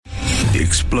The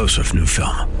explosive new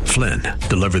film, Flynn,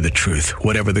 deliver the truth,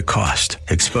 whatever the cost,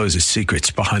 exposes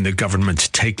secrets behind the government's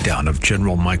takedown of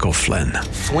General Michael Flynn.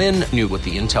 Flynn knew what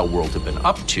the intel world had been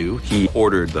up to. He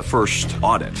ordered the first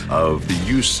audit of the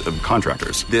use of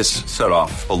contractors. This set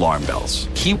off alarm bells.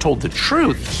 He told the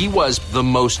truth. He was the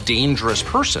most dangerous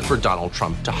person for Donald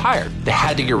Trump to hire. They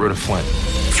had to get rid of Flynn.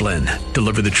 Flynn,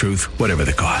 deliver the truth, whatever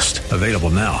the cost. Available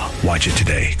now. Watch it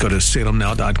today. Go to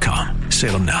salemnow.com.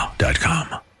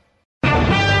 salemnow.com.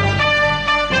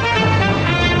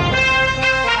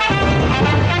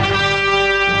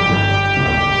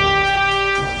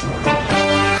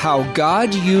 How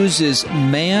God uses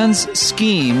man's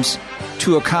schemes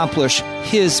to accomplish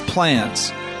his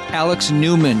plans. Alex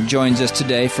Newman joins us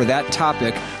today for that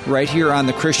topic right here on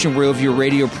the Christian Worldview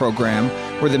radio program,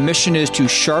 where the mission is to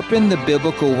sharpen the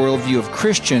biblical worldview of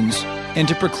Christians and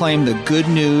to proclaim the good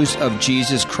news of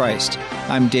Jesus Christ.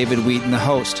 I'm David Wheaton, the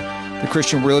host. The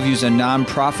Christian Worldview is a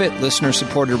nonprofit,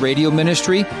 listener-supported radio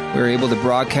ministry. We're able to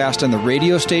broadcast on the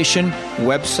radio station,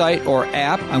 website, or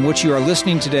app on which you are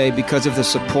listening today because of the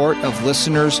support of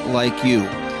listeners like you.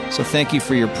 So thank you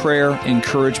for your prayer,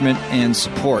 encouragement, and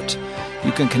support.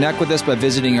 You can connect with us by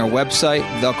visiting our website,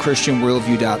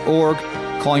 thechristianworldview.org,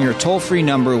 calling our toll-free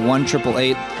number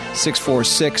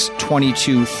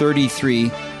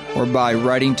 1-888-646-2233, or by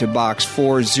writing to Box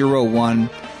 401,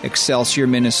 Excelsior,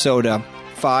 Minnesota,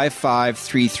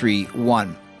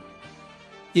 55331.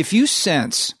 If you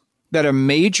sense that a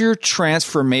major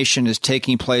transformation is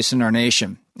taking place in our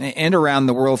nation, and around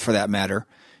the world for that matter,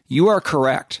 you are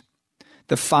correct.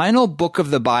 The final book of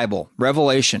the Bible,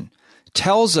 Revelation,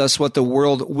 tells us what the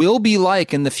world will be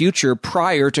like in the future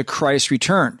prior to Christ's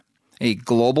return. A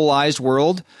globalized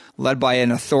world led by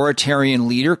an authoritarian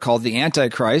leader called the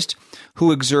Antichrist,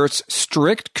 who exerts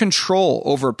strict control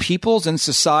over peoples and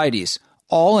societies,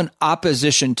 all in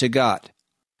opposition to God.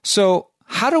 So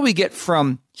how do we get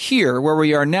from here, where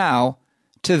we are now,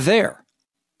 to there?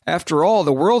 After all,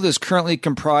 the world is currently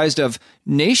comprised of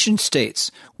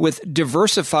nation-states with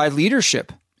diversified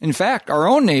leadership. In fact, our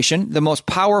own nation, the most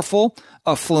powerful,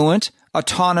 affluent,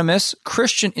 autonomous,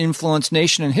 Christian-influenced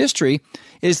nation in history,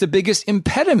 is the biggest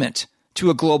impediment to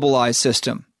a globalized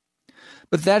system.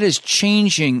 But that is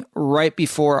changing right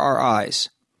before our eyes.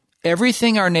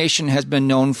 Everything our nation has been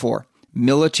known for,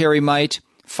 military might,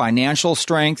 financial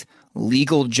strength,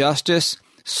 legal justice,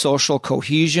 social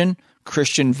cohesion,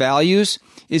 Christian values,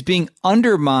 is being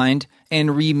undermined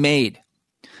and remade.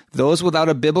 Those without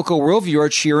a biblical worldview are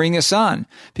cheering us on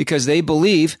because they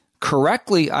believe,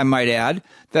 correctly I might add,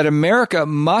 that America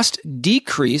must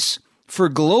decrease for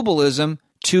globalism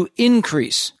to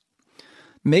increase.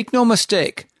 Make no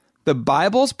mistake, the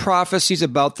Bible's prophecies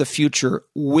about the future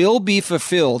will be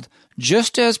fulfilled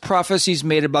just as prophecies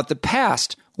made about the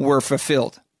past were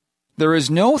fulfilled. There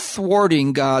is no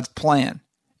thwarting God's plan.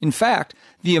 In fact,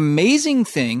 the amazing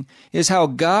thing is how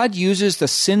God uses the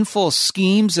sinful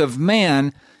schemes of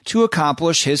man to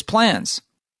accomplish his plans.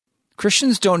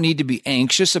 Christians don't need to be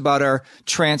anxious about our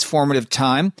transformative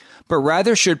time, but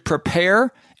rather should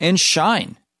prepare and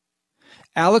shine.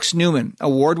 Alex Newman,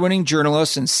 award-winning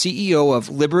journalist and CEO of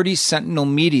Liberty Sentinel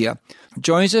Media,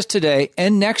 joins us today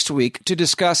and next week to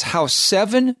discuss how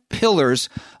 7 pillars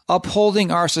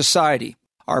upholding our society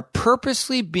are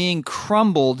purposely being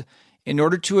crumbled in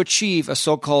order to achieve a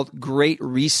so-called Great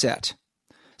Reset.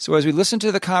 So as we listen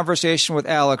to the conversation with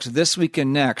Alex this week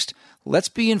and next, let's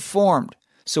be informed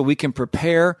so we can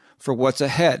prepare for what's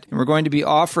ahead. And we're going to be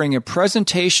offering a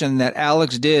presentation that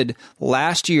Alex did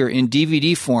last year in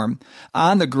DVD form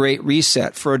on the Great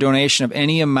Reset for a donation of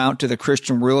any amount to the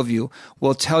Christian Worldview.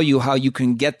 We'll tell you how you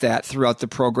can get that throughout the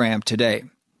program today.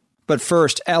 But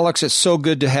first, Alex, it's so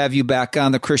good to have you back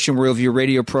on the Christian Worldview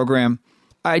radio program.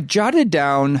 I jotted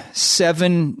down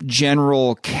 7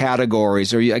 general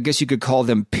categories, or I guess you could call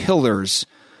them pillars,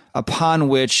 upon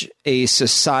which a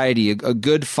society, a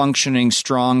good functioning,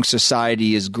 strong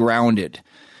society is grounded.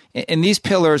 And these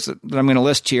pillars that I'm going to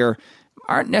list here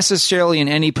aren't necessarily in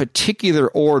any particular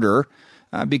order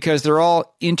because they're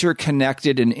all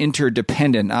interconnected and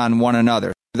interdependent on one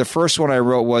another. The first one I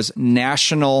wrote was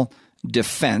national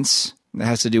defense. That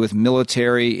has to do with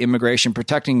military, immigration,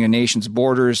 protecting a nation's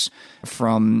borders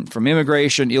from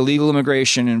immigration, illegal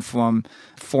immigration, and from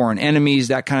foreign enemies,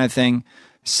 that kind of thing.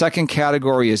 Second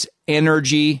category is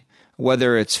energy,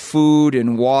 whether it's food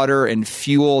and water and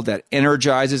fuel that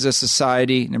energizes a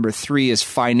society. Number 3 is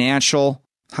financial.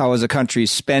 How is a country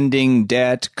spending,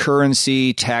 debt,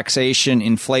 currency, taxation,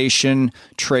 inflation,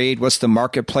 trade? What's the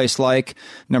marketplace like?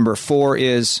 Number 4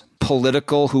 is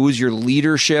political. Who's your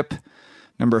leadership?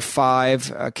 Number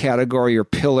 5 category or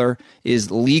pillar is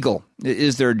legal.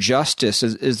 Is there justice?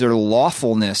 Is there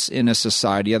lawfulness in a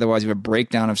society? Otherwise, you have a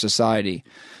breakdown of society.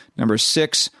 Number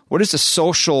 6, what is the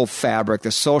social fabric,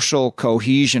 the social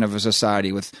cohesion of a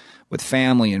society with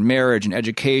family and marriage and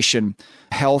education,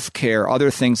 health care,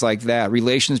 other things like that,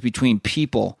 relations between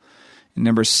people. And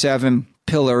number 7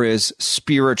 pillar is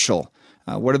spiritual.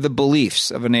 What are the beliefs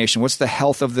of a nation? What's the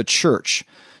health of the church?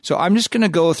 So I'm just going to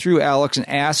go through, Alex, and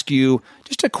ask you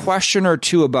just a question or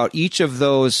two about each of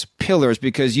those pillars,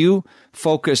 because you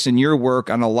focus in your work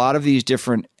on a lot of these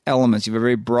different elements. You have a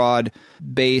very broad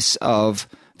base of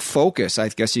focus, I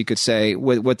guess you could say,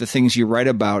 with the things you write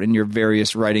about in your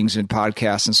various writings and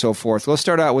podcasts and so forth. Let's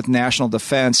start out with national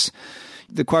defense.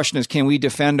 The question is, can we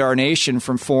defend our nation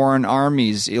from foreign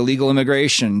armies, illegal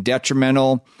immigration,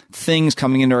 detrimental things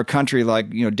coming into our country like,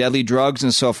 deadly drugs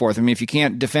and so forth? I mean, if you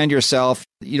can't defend yourself,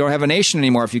 you don't have a nation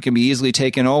anymore if you can be easily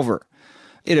taken over.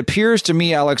 It appears to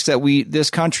me, Alex, that this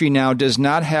country now does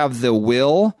not have the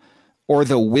will or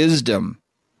the wisdom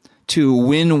to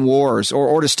win wars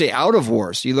or to stay out of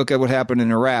wars. You look at what happened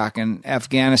in Iraq and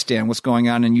Afghanistan, what's going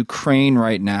on in Ukraine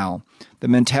right now, the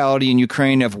mentality in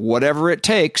Ukraine of whatever it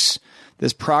takes,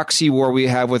 this proxy war we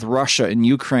have with Russia in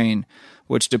Ukraine,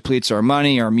 which depletes our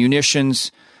money, our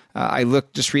munitions. I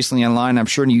looked just recently online, I'm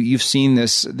sure you've seen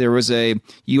this, there was a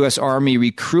U.S. Army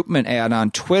recruitment ad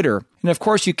on Twitter. And of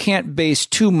course, you can't base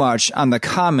too much on the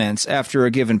comments after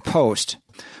a given post.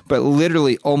 But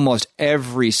literally almost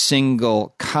every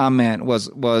single comment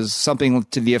was something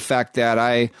to the effect that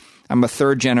I'm a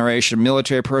third-generation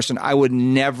military person. I would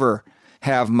never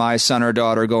have my son or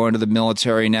daughter go into the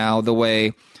military now the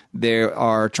way they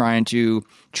are trying to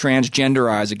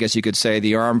transgenderize, I guess you could say,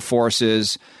 the armed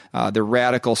forces, the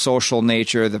radical social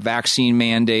nature, the vaccine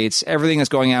mandates, everything that's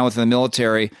going on within the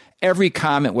military. Every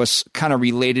comment was kind of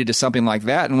related to something like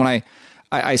that. And when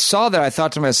I saw that, I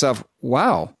thought to myself,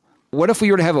 wow, what if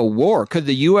we were to have a war? Could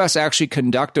the U.S. actually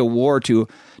conduct a war to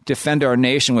defend our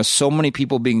nation with so many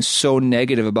people being so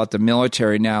negative about the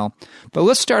military now? But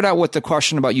let's start out with the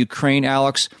question about Ukraine,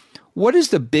 Alex. What is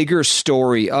the bigger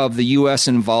story of the U.S.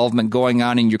 involvement going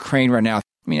on in Ukraine right now? I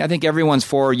mean, I think everyone's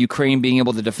for Ukraine being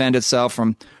able to defend itself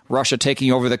from Russia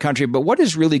taking over the country, but what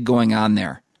is really going on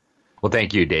there? Well,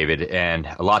 thank you, David, and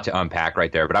a lot to unpack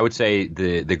right there. But I would say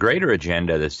the greater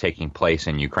agenda that's taking place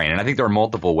in Ukraine, and I think there are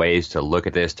multiple ways to look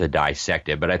at this, to dissect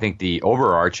it, but I think the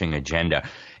overarching agenda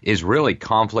is really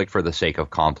conflict for the sake of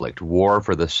conflict, war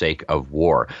for the sake of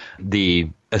war. The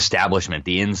establishment,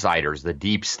 the insiders, the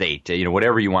deep state,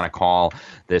 whatever you want to call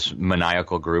this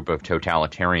maniacal group of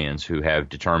totalitarians who have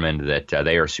determined that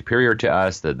they are superior to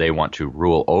us, that they want to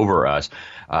rule over us.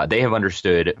 They have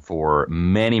understood for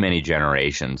many, many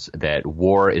generations that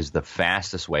war is the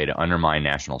fastest way to undermine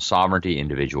national sovereignty,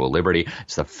 individual liberty.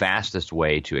 It's the fastest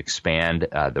way to expand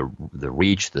the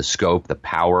reach, the scope, the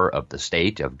power of the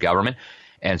state, of government.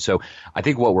 And so I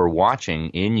think what we're watching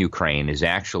in Ukraine is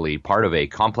actually part of a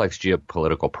complex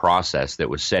geopolitical process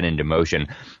that was set into motion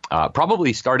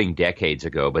probably starting decades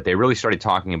ago, but they really started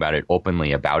talking about it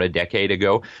openly about a decade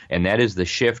ago. And that is the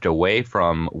shift away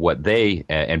from what they,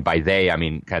 and by they, I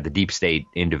mean kind of the deep state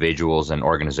individuals and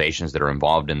organizations that are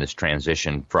involved in this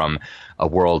transition from a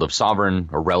world of sovereign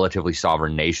or relatively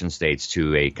sovereign nation states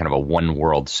to a kind of a one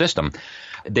world system.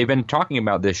 They've been talking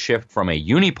about this shift from a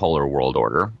unipolar world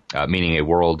order, meaning a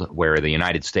world where the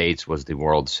United States was the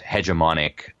world's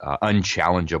hegemonic,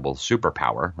 unchallengeable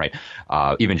superpower, right?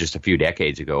 Even just a few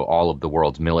decades ago, all of the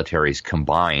world's militaries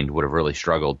combined would have really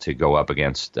struggled to go up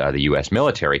against the U.S.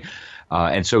 military.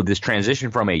 And so this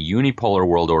transition from a unipolar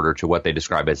world order to what they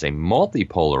describe as a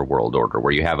multipolar world order,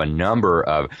 where you have a number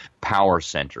of power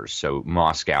centers, so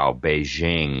Moscow,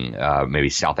 Beijing, maybe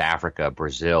South Africa,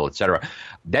 Brazil, et cetera,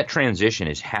 that transition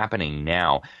is happening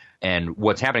now. And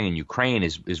what's happening in Ukraine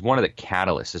is one of the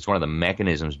catalysts. It's one of the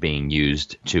mechanisms being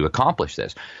used to accomplish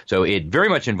this. So it very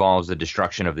much involves the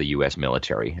destruction of the U.S.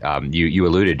 military. You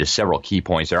alluded to several key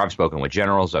points there. I've spoken with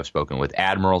generals. I've spoken with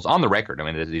admirals on the record.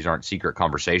 I mean, these aren't secret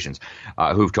conversations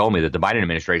who've told me that the Biden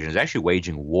administration is actually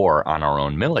waging war on our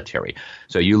own military.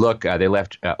 So you look, they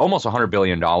left almost $100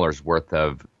 billion worth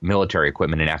of military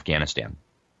equipment in Afghanistan.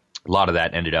 A lot of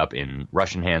that ended up in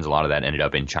Russian hands. A lot of that ended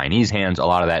up in Chinese hands. A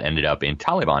lot of that ended up in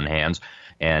Taliban hands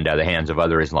and the hands of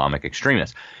other Islamic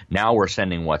extremists. Now we're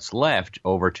sending what's left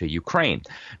over to Ukraine.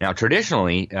 Now,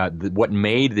 traditionally, what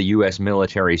made the U.S.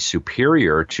 military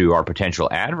superior to our potential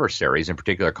adversaries, in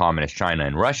particular communist China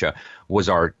and Russia, was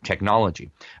our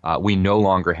technology. We no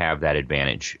longer have that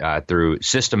advantage through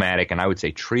systematic and I would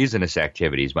say treasonous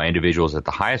activities by individuals at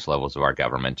the highest levels of our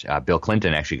government. Bill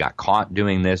Clinton actually got caught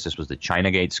doing this. This was the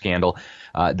Chinagate scandal. scandal.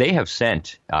 They have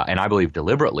sent, and I believe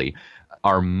deliberately,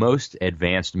 our most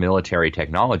advanced military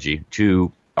technology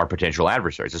to our potential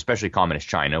adversaries, especially Communist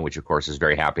China, which, of course, is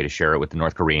very happy to share it with the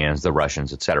North Koreans, the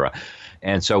Russians, et cetera.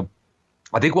 And so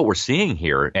I think what we're seeing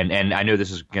here, and I know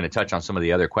this is going to touch on some of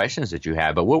the other questions that you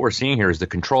have, but what we're seeing here is the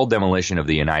controlled demolition of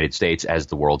the United States as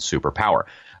the world's superpower.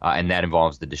 And that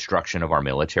involves the destruction of our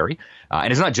military.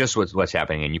 And it's not just what's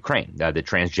happening in Ukraine. The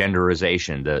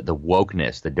transgenderization, the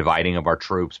wokeness, the dividing of our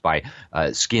troops by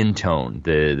skin tone,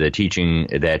 the teaching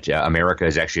that America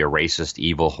is actually a racist,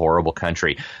 evil, horrible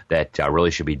country that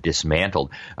really should be dismantled.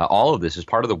 All of this is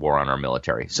part of the war on our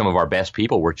military. Some of our best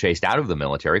people were chased out of the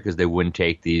military because they wouldn't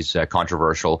take these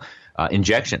controversial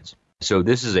injections. So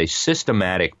this is a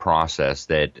systematic process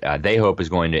that they hope is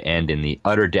going to end in the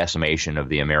utter decimation of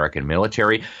the American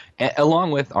military, along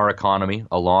with our economy,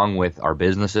 along with our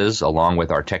businesses, along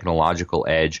with our technological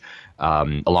edge,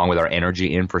 along with our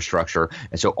energy infrastructure.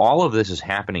 And so all of this is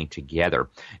happening together.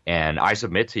 And I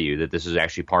submit to you that this is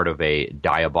actually part of a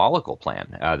diabolical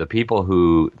plan. The people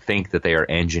who think that they are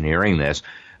engineering this,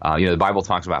 the Bible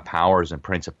talks about powers and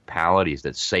principalities,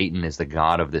 that Satan is the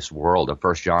god of this world.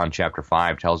 1 John chapter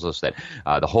 5 tells us that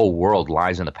the whole world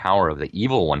lies in the power of the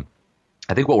evil one.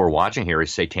 I think what we're watching here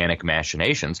is satanic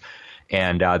machinations.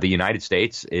 And the United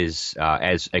States is,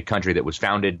 as a country that was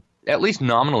founded at least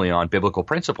nominally on biblical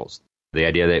principles, the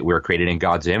idea that we're created in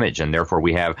God's image and therefore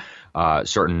we have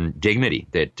certain dignity,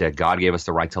 that God gave us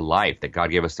the right to life, that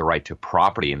God gave us the right to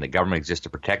property, and the government exists to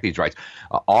protect these rights.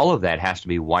 All of that has to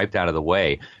be wiped out of the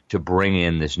way to bring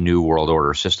in this new world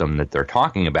order system that they're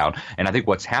talking about. And I think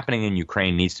what's happening in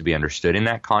Ukraine needs to be understood in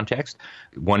that context.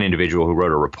 One individual who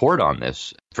wrote a report on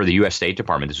this for the U.S. State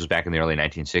Department, this was back in the early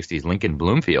 1960s, Lincoln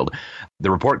Bloomfield, the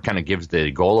report kind of gives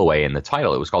the goal away in the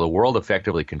title. It was called A World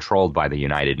Effectively Controlled by the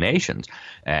United Nations.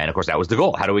 And, of course, that was the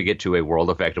goal. How do we get to a world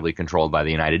effectively controlled by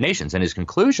the United Nations? And his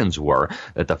conclusions were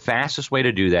that the fastest way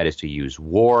to do that is to use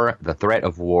war, the threat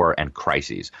of war, and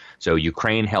crises. So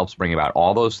Ukraine helps bring about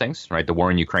all those things, right? The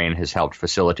war in Ukraine has helped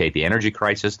facilitate the energy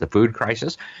crisis, the food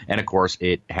crisis, and, of course,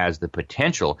 it has the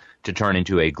potential to turn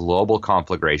into a global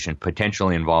conflagration,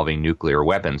 potentially involving nuclear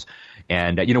weapons.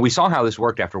 And, we saw how this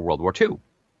worked after World War II.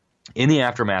 In the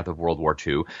aftermath of World War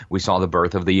II, we saw the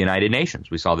birth of the United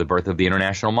Nations. We saw the birth of the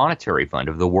International Monetary Fund,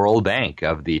 of the World Bank,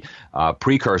 of the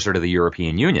precursor to the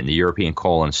European Union, the European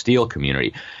Coal and Steel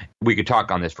Community. We could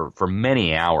talk on this for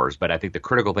many hours, but I think the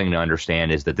critical thing to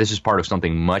understand is that this is part of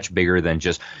something much bigger than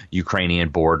just Ukrainian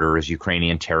borders,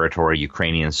 Ukrainian territory,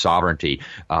 Ukrainian sovereignty.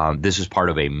 This is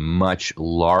part of a much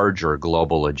larger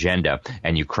global agenda,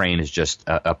 and Ukraine is just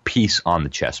a piece on the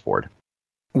chessboard.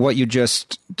 What you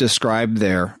just described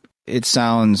there, it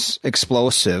sounds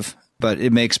explosive, but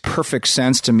it makes perfect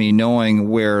sense to me knowing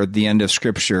where the end of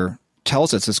Scripture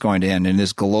tells us it's going to end in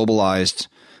this globalized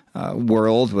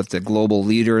world with the global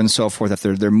leader and so forth, if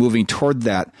they're moving toward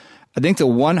that. I think the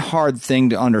one hard thing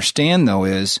to understand, though,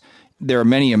 is there are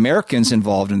many Americans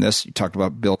involved in this. You talked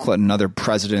about Bill Clinton and other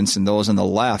presidents and those on the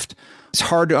left. It's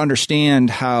hard to understand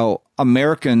how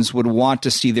Americans would want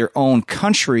to see their own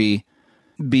country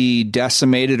be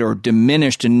decimated or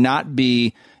diminished and not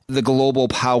be the global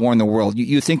power in the world.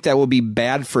 You think that would be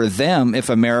bad for them if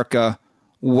America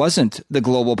wasn't the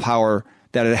global power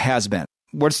that it has been.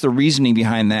 What's the reasoning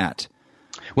behind that?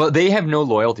 Well, they have no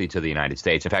loyalty to the United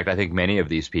States. In fact, I think many of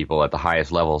these people at the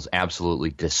highest levels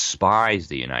absolutely despise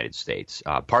the United States,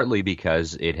 partly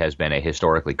because it has been a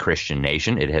historically Christian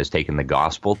nation. It has taken the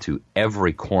gospel to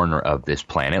every corner of this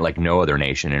planet like no other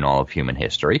nation in all of human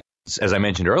history. As I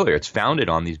mentioned earlier, it's founded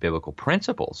on these biblical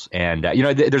principles. And,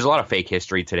 there's a lot of fake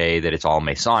history today that it's all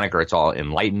Masonic or it's all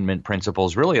Enlightenment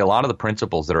principles. Really, a lot of the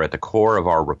principles that are at the core of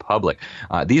our republic,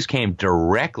 these came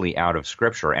directly out of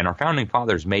Scripture. And our founding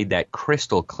fathers made that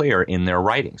crystal clear in their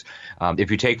writings. If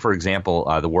you take, for example,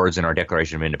 the words in our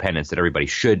Declaration of Independence that everybody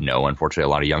should know, unfortunately,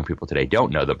 a lot of young people today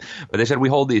don't know them. But they said, we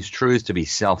hold these truths to be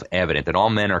self-evident, that all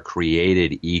men are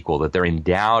created equal, that they're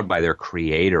endowed by their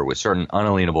Creator with certain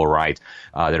unalienable rights,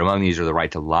 that among these are the right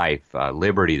to life,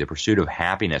 liberty, the pursuit of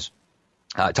happiness.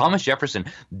 Thomas Jefferson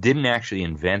didn't actually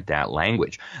invent that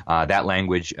language. That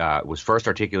language was first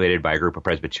articulated by a group of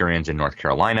Presbyterians in North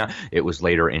Carolina. It was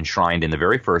later enshrined in the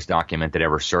very first document that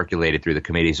ever circulated through the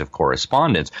committees of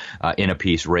correspondence in a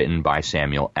piece written by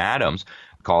Samuel Adams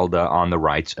called On the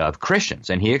Rights of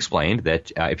Christians. And he explained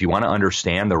that if you want to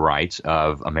understand the rights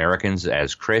of Americans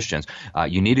as Christians,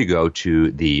 you need to go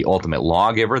to the ultimate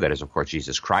lawgiver, that is, of course,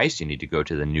 Jesus Christ. You need to go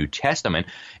to the New Testament.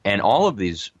 And all of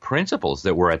these principles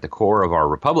that were at the core of our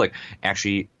republic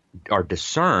actually are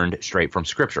discerned straight from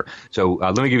Scripture. So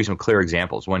let me give you some clear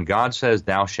examples. When God says,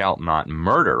 thou shalt not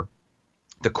murder,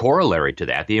 The corollary to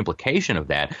that, the implication of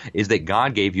that, is that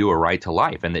God gave you a right to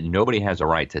life and that nobody has a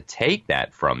right to take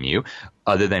that from you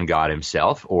other than God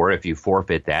himself, or if you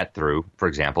forfeit that through, for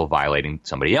example, violating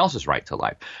somebody else's right to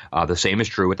life. The same is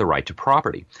true with the right to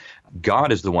property.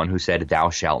 God is the one who said,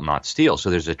 thou shalt not steal. So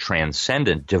there's a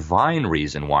transcendent, divine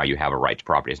reason why you have a right to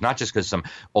property. It's not just because some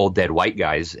old dead white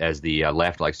guys, as the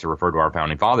left likes to refer to our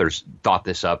founding fathers, thought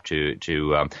this up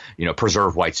to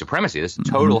preserve white supremacy. This is a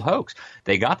total hoax.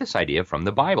 They got this idea from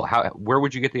the Bible. Where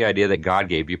would you get the idea that God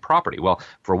gave you property? Well,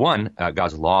 for one,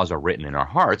 God's laws are written in our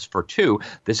hearts. For two,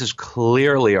 this is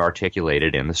clearly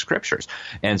articulated in the Scriptures.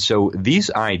 And so these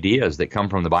ideas that come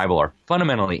from the Bible are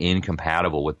fundamentally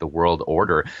incompatible with the world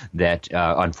order that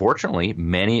unfortunately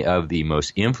many of the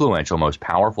most influential, most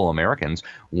powerful Americans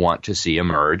want to see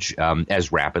emerge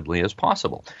as rapidly as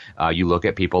possible. You look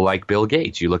at people like Bill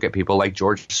Gates, you look at people like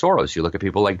George Soros, you look at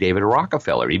people like David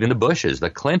Rockefeller, even the Bushes,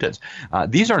 the Clintons.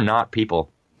 These are not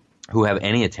people who have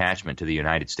any attachment to the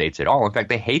United States at all. In fact,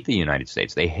 they hate the United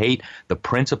States. They hate the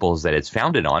principles that it's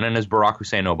founded on. And as Barack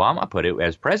Hussein Obama put it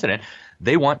as president,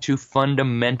 they want to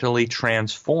fundamentally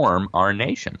transform our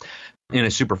nation. In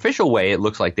a superficial way, it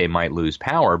looks like they might lose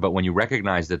power, but when you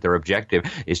recognize that their objective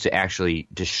is to actually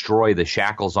destroy the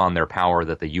shackles on their power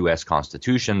that the U.S.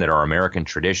 Constitution, that our American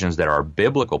traditions, that our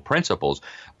biblical principles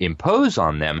impose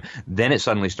on them, then it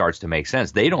suddenly starts to make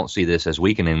sense. They don't see this as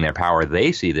weakening their power.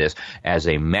 They see this as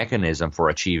a mechanism for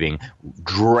achieving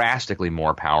drastically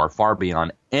more power, far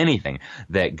beyond anything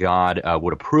that God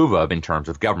would approve of in terms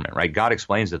of government, right? God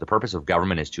explains that the purpose of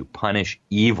government is to punish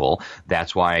evil.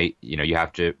 That's why, you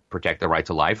have to protect the right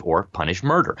to life or punish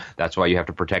murder. That's why you have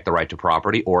to protect the right to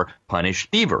property or punish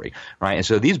thievery, right? And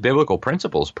so these biblical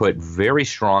principles put very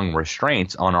strong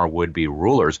restraints on our would-be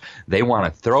rulers. They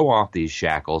want to throw off these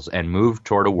shackles and move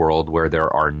toward a world where there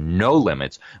are no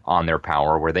limits on their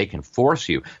power, where they can force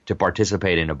you to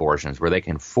participate in abortions, where they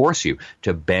can force you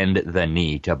to bend the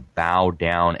knee, to bow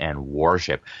down and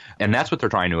worship. And that's what they're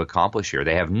trying to accomplish here.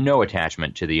 They have no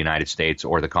attachment to the United States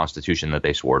or the Constitution that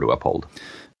they swore to uphold.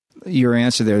 Your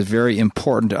answer there is very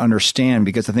important to understand,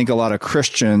 because I think a lot of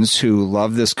Christians who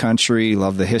love this country,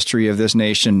 love the history of this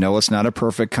nation, know it's not a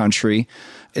perfect country.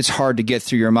 It's hard to get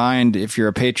through your mind, if you're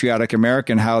a patriotic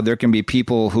American, how there can be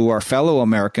people who are fellow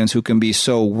Americans who can be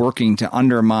so working to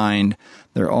undermine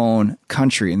their own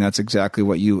country. And that's exactly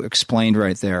what you explained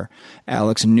right there.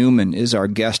 Alex Newman is our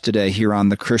guest today here on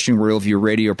the Christian Worldview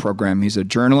radio program. He's a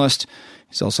journalist.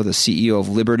 He's also the CEO of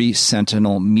Liberty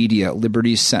Sentinel Media.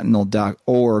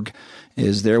 LibertySentinel.org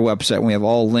is their website. And we have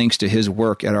all links to his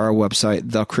work at our website,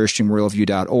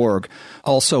 thechristianworldview.org.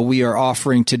 Also, we are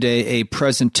offering today a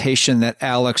presentation that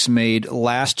Alex made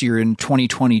last year in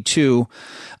 2022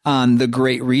 on the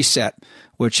Great Reset,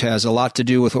 which has a lot to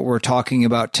do with what we're talking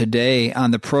about today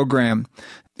on the program.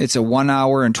 It's a 1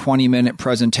 hour and 20-minute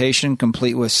presentation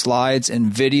complete with slides and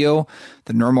video.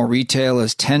 The normal retail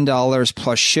is $10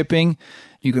 plus shipping.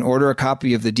 You can order a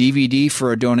copy of the DVD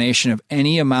for a donation of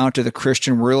any amount to the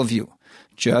Christian Worldview.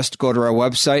 Just go to our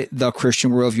website,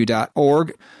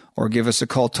 thechristianworldview.org, or give us a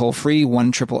call toll-free,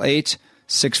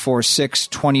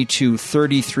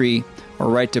 1-888-646-2233, or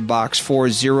write to Box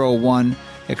 401,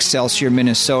 Excelsior,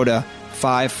 Minnesota,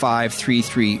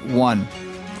 55331.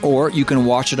 Or you can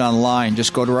watch it online.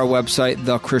 Just go to our website,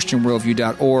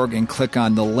 thechristianworldview.org, and click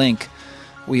on the link.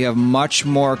 We have much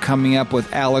more coming up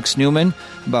with Alex Newman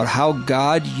about how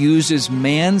God uses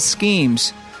man's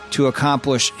schemes to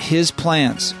accomplish his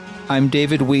plans. I'm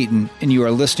David Wheaton, and you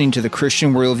are listening to the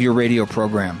Christian Worldview radio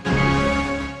program.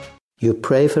 You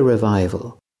pray for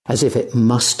revival as if it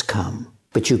must come,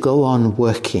 but you go on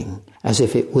working as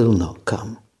if it will not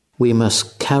come. We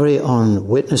must carry on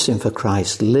witnessing for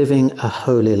Christ, living a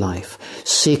holy life,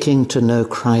 seeking to know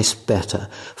Christ better,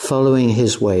 following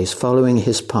his ways, following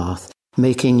his path,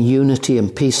 making unity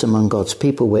and peace among God's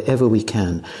people wherever we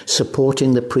can,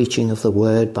 supporting the preaching of the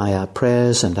word by our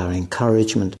prayers and our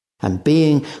encouragement, and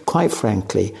being, quite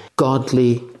frankly,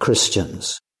 godly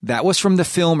Christians. That was from the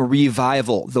film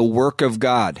Revival, The Work of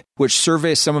God, which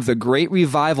surveys some of the great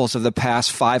revivals of the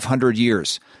past 500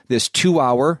 years. This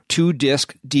 2-hour,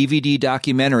 2-disc DVD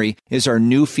documentary is our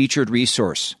new featured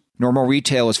resource. Normal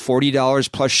retail is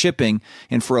 $40 plus shipping,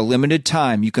 and for a limited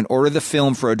time, you can order the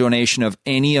film for a donation of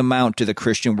any amount to the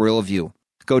Christian Worldview.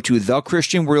 Go to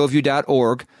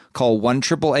thechristianworldview.org, call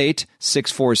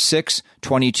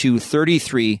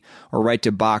 1-888-646-2233, or write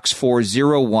to Box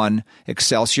 401,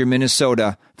 Excelsior,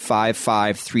 Minnesota,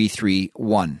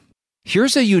 55331.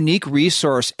 Here's a unique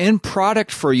resource and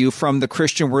product for you from the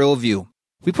Christian Worldview.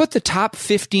 We put the top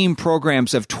 15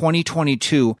 programs of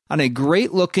 2022 on a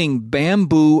great-looking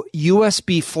bamboo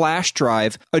USB flash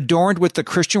drive adorned with the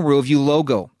Christian Worldview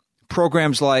logo.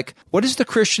 Programs like, What is the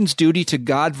Christian's Duty to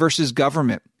God versus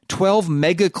Government? 12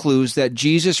 mega clues that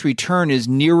Jesus' return is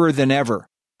nearer than ever.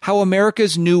 How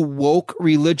America's new woke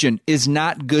religion is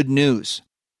not good news.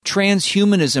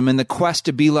 Transhumanism and the quest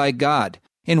to be like God.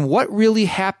 And what really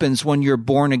happens when you're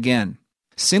born again.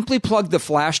 Simply plug the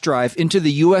flash drive into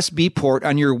the USB port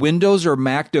on your Windows or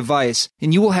Mac device,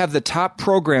 and you will have the top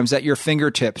programs at your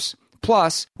fingertips.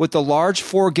 Plus, with the large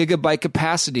 4 gigabyte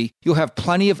capacity, you'll have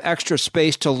plenty of extra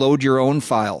space to load your own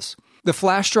files. The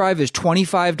flash drive is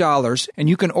 $25, and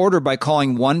you can order by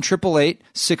calling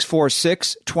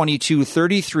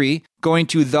 1-888-646-2233, going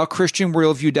to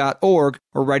thechristianworldview.org,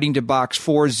 or writing to Box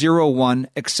 401,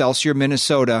 Excelsior,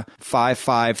 Minnesota,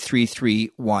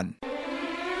 55331.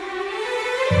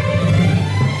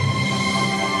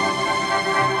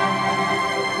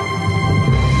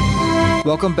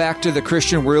 Welcome back to The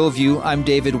Christian Worldview. I'm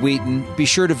David Wheaton. Be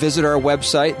sure to visit our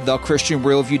website,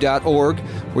 thechristianworldview.org,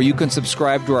 where you can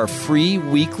subscribe to our free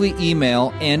weekly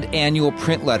email and annual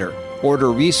print letter,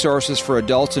 order resources for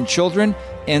adults and children,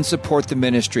 and support the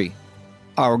ministry.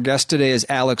 Our guest today is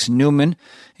Alex Newman,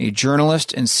 a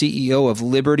journalist and CEO of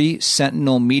Liberty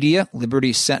Sentinel Media.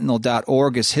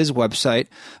 LibertySentinel.org is his website.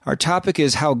 Our topic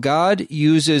is how God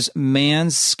uses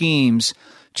man's schemes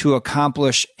to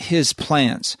accomplish his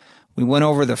plans. We went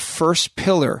over the first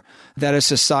pillar that a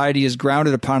society is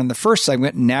grounded upon in the first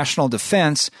segment, national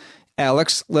defense.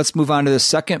 Alex, let's move on to the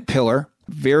second pillar.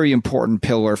 Very important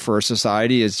pillar for a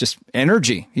society is just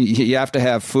energy. You have to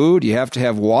have food, you have to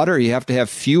have water, you have to have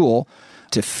fuel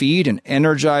to feed and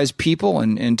energize people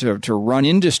and to run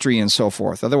industry and so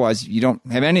forth. Otherwise, you don't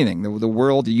have anything. The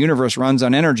world, the universe runs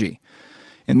on energy.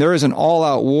 And there is an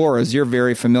all-out war, as you're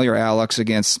very familiar, Alex,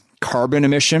 against carbon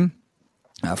emission,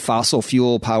 fossil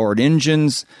fuel-powered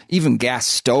engines, even gas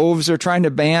stoves are trying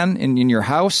to ban in your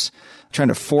house, trying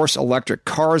to force electric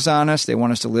cars on us. They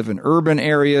want us to live in urban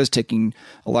areas, taking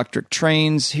electric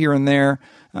trains here and there.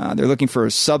 They're looking for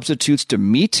substitutes to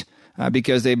meat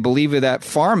because they believe that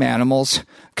farm animals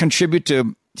contribute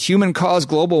to human-caused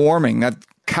global warming, that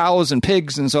cows and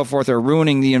pigs and so forth are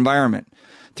ruining the environment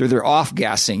through their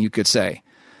off-gassing, you could say.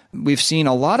 We've seen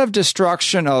a lot of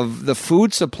destruction of the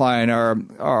food supply in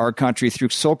our country through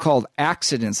so-called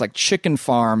accidents like chicken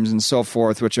farms and so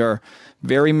forth, which are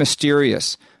very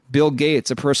mysterious. Bill Gates,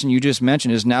 a person you just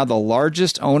mentioned, is now the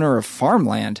largest owner of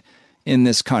farmland in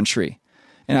this country.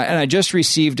 And I just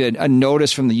received a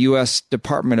notice from the U.S.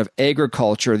 Department of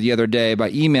Agriculture the other day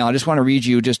by email. I just want to read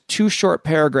you just 2 short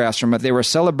paragraphs from it. They were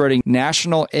celebrating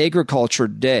National Agriculture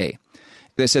Day.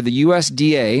 They said the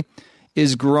USDA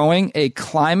is growing a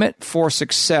climate for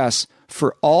success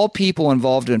for all people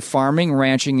involved in farming,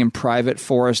 ranching, and private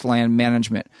forest land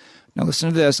management. Now listen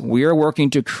to this. We are working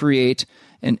to create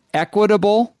an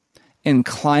equitable and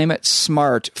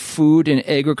climate-smart food and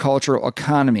agricultural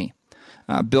economy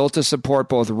built to support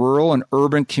both rural and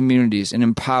urban communities and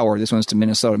empower, this one's to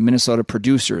Minnesota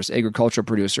producers, agricultural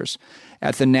producers.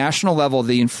 At the national level,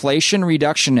 the Inflation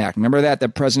Reduction Act, remember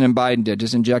that President Biden did,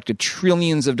 just injected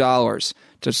trillions of dollars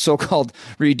to so-called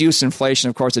reduce inflation.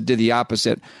 Of course, it did the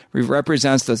opposite. It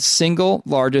represents the single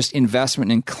largest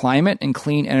investment in climate and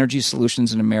clean energy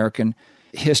solutions in American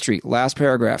history. Last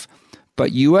paragraph.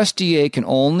 But USDA can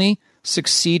only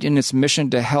succeed in its mission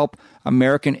to help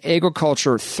American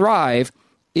agriculture thrive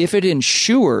if it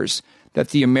ensures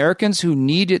that the Americans who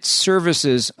need its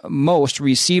services most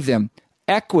receive them.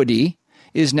 Equity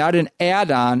is not an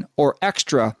add-on or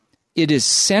extra. It is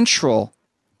central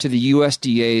to the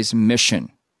USDA's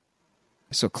mission.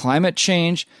 So climate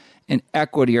change and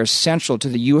equity are central to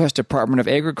the U.S. Department of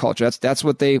Agriculture. That's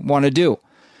what they want to do.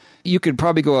 You could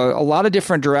probably go a lot of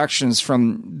different directions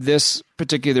from this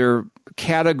particular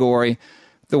category.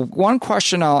 The one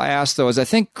question I'll ask, though, is I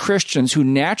think Christians who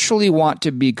naturally want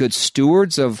to be good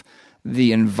stewards of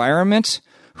the environment,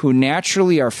 who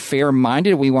naturally are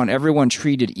fair-minded, we want everyone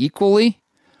treated equally,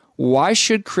 why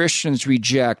should Christians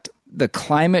reject the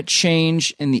climate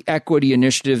change and the equity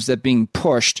initiatives that are being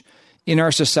pushed in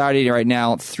our society right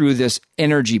now through this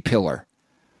energy pillar?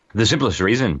 The simplest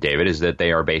reason, David, is that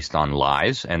they are based on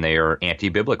lies and they are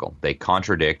anti-biblical. They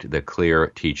contradict the clear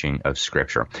teaching of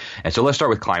Scripture. And so let's start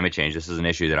with climate change. This is an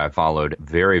issue that I've followed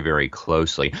very, very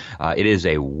closely. It is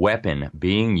a weapon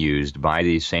being used by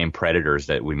these same predators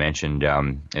that we mentioned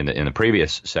in the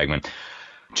previous segment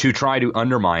to try to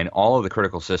undermine all of the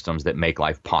critical systems that make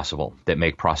life possible, that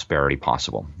make prosperity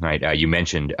possible. Right? You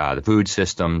mentioned the food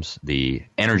systems, the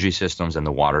energy systems, and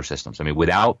the water systems. I mean,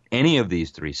 without any of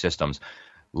these 3 systems,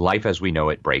 life as we know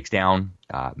it breaks down,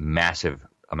 massive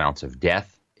amounts of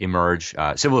death emerge.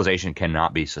 Civilization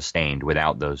cannot be sustained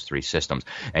without those three systems.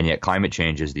 And yet climate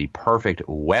change is the perfect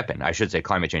weapon. I should say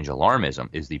climate change alarmism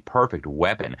is the perfect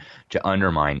weapon to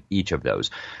undermine each of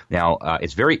those. Now,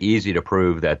 it's very easy to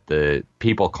prove that the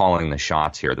people calling the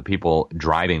shots here, the people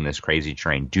driving this crazy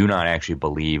train, do not actually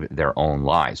believe their own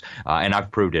lies. And I've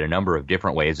proved it a number of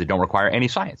different ways that don't require any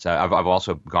science. I've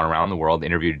also gone around the world,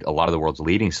 interviewed a lot of the world's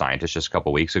leading scientists. Just a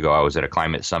couple weeks ago, I was at a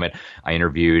climate summit. I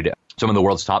interviewed some of the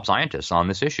world's top scientists on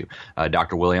this issue.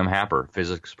 Dr. William Happer,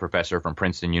 physics professor from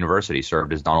Princeton University,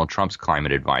 served as Donald Trump's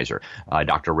climate advisor.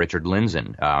 Dr. Richard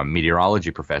Lindzen, meteorology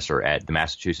professor at the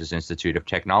Massachusetts Institute of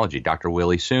Technology. Dr.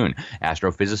 Willie Soon,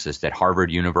 astrophysicist at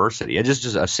Harvard University. It's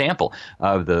just a sample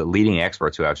of the leading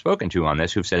experts who I've spoken to on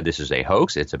this who've said this is a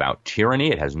hoax. It's about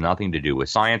tyranny. It has nothing to do with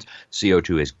science.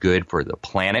 CO2 is good for the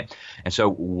planet. And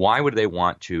so why would they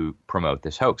want to promote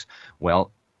this hoax?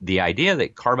 Well, the idea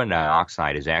that carbon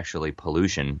dioxide is actually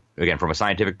pollution, again, from a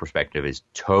scientific perspective, is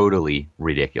totally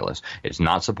ridiculous. It's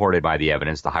not supported by the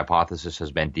evidence. The hypothesis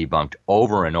has been debunked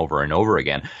over and over and over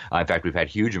again. In fact, we've had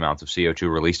huge amounts of CO2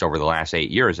 released over the last 8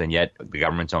 years, and yet the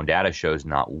government's own data shows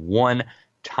not one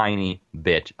tiny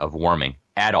bit of warming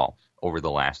at all over the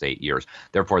last 8 years.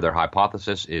 Therefore, their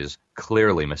hypothesis is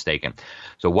clearly mistaken.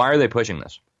 So why are they pushing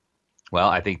this? Well,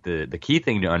 I think the key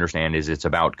thing to understand is it's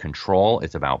about control.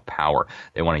 It's about power.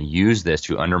 They want to use this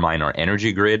to undermine our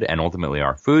energy grid and ultimately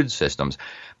our food systems,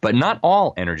 but not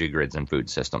all energy grids and food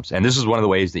systems. And this is one of the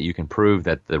ways that you can prove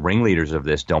that the ringleaders of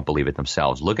this don't believe it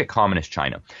themselves. Look at communist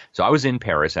China. So I was in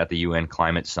Paris at the UN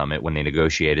Climate Summit when they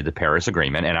negotiated the Paris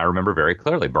Agreement, and I remember very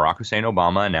clearly Barack Hussein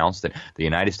Obama announced that the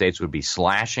United States would be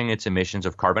slashing its emissions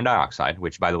of carbon dioxide,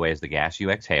 which, by the way, is the gas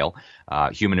you exhale.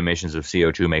 Human emissions of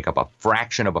CO2 make up a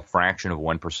fraction of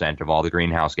 1% of all the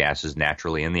greenhouse gases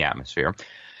naturally in the atmosphere.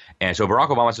 And so Barack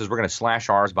Obama says we're going to slash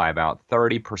ours by about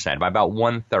 30%, by about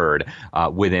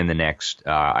 1/3 within the next,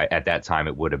 at that time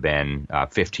it would have been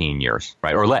 15 years,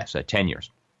 right, or less, 10 years.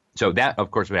 So that,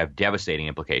 of course, would have devastating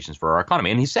implications for our economy.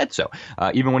 And he said so.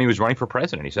 Even when he was running for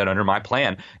president, he said, under my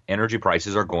plan, energy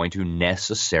prices are going to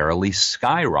necessarily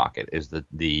skyrocket, is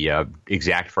the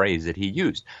exact phrase that he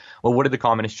used. Well, what did the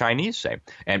communist Chinese say?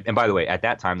 And by the way, at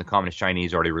that time, the communist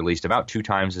Chinese already released about 2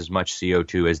 times as much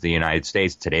CO2 as the United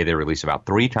States. Today, they release about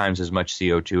 3 times as much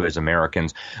CO2 as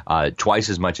Americans, twice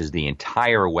as much as the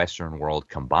entire Western world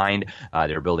combined.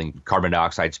 They're building carbon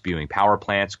dioxide spewing power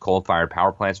plants, coal-fired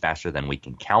power plants faster than we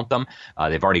can count them.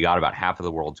 They've already got about half of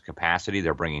the world's capacity.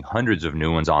 They're bringing hundreds of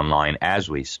new ones online as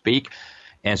we speak.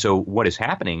 And so what is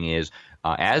happening is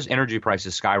as energy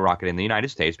prices skyrocket in the United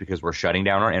States because we're shutting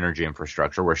down our energy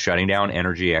infrastructure, we're shutting down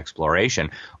energy exploration,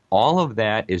 all of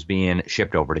that is being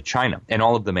shipped over to China. And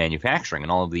all of the manufacturing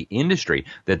and all of the industry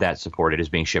that supported is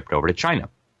being shipped over to China.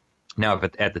 Now,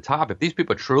 at the top, if these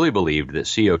people truly believed that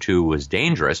CO2 was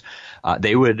dangerous,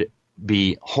 they would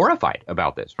be horrified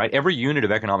about this, right? Every unit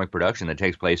of economic production that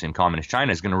takes place in communist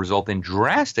China is going to result in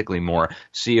drastically more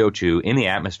CO2 in the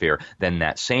atmosphere than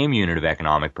that same unit of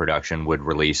economic production would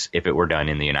release if it were done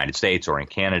in the United States or in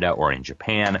Canada or in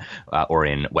Japan or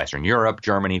in Western Europe,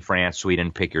 Germany, France,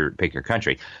 Sweden, pick your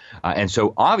country. And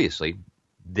so obviously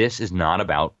this is not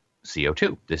about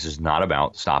CO2. This is not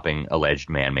about stopping alleged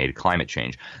man-made climate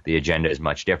change. The agenda is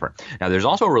much different. Now, there's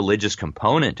also a religious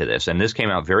component to this, and this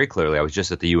came out very clearly. I was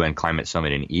just at the UN Climate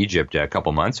Summit in Egypt a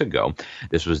couple months ago.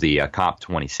 This was the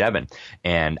COP27,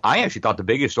 and I actually thought the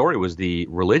biggest story was the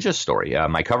religious story.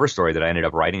 My cover story that I ended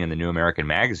up writing in the New American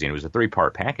Magazine, it was a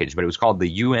 3-part package, but it was called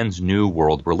the UN's New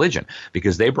World Religion,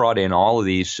 because they brought in all of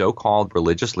these so-called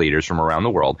religious leaders from around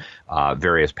the world,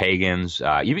 various pagans,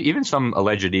 even some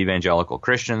alleged evangelical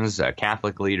Christians,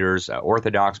 Catholic leaders,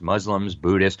 Orthodox, Muslims,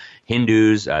 Buddhists,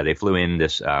 Hindus. They flew in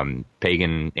this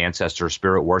pagan ancestor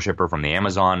spirit worshiper from the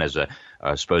Amazon as a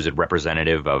supposed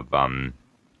representative of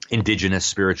indigenous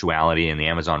spirituality in the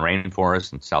Amazon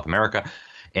rainforest in South America.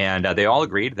 And they all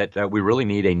agreed that we really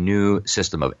need a new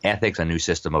system of ethics, a new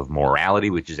system of morality,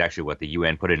 which is actually what the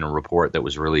UN put in a report that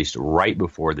was released right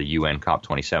before the UN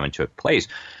COP27 took place.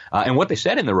 And what they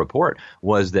said in the report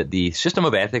was that the system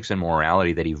of ethics and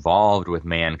morality that evolved with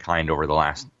mankind over the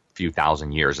last few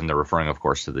thousand years, and they're referring, of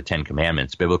course, to the 10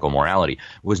 Commandments, biblical morality,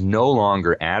 was no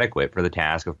longer adequate for the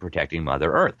task of protecting Mother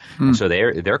Earth. And so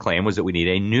their claim was that we need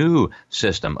a new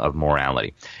system of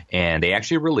morality. And they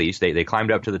actually released, they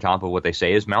climbed up to the top of what they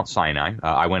say is Mount Sinai.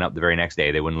 I went up the very next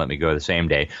day. They wouldn't let me go the same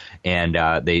day. And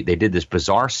they did this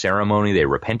bizarre ceremony. They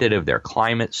repented of their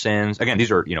climate sins. Again,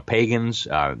 these are pagans,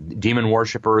 demon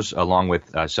worshipers, along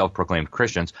with self-proclaimed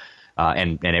Christians.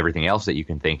 and everything else that you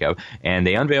can think of. And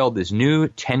they unveiled this new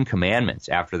 10 Commandments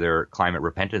after their climate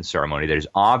repentance ceremony that is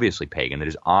obviously pagan, that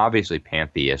is obviously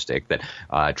pantheistic,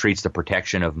 that treats the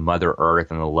protection of Mother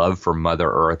Earth and the love for Mother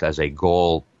Earth as a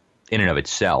goal in and of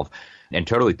itself, and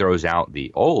totally throws out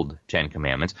the old 10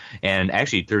 Commandments. And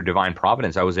actually, through divine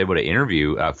providence, I was able to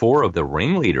interview 4 of the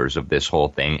ringleaders of this whole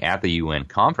thing at the UN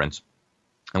conference.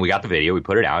 And we got the video, we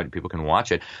put it out, people can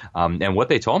watch it. And what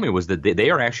they told me was that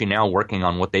they are actually now working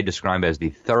on what they describe as the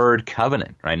third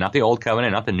covenant, right? Not the old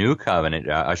covenant, not the new covenant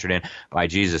ushered in by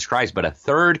Jesus Christ, but a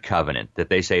third covenant that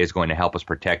they say is going to help us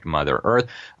protect Mother Earth.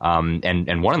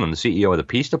 And one of them, the CEO of the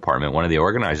Peace Department, one of the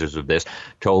organizers of this,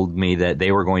 told me that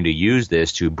they were going to use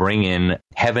this to bring in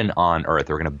heaven on earth.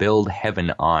 They're going to build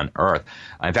heaven on earth.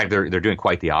 In fact, they're doing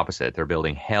quite the opposite. They're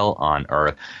building hell on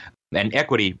earth. And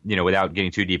equity, without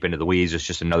getting too deep into the weeds, is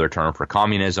just another term for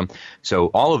communism. So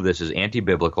all of this is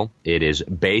anti-biblical. It is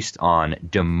based on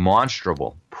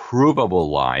demonstrable, provable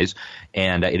lies,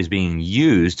 and it is being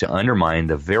used to undermine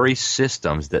the very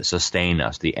systems that sustain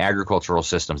us, the agricultural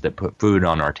systems that put food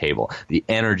on our table, the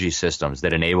energy systems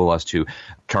that enable us to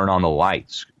turn on the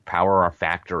lights, power our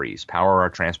factories, power our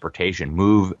transportation,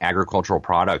 move agricultural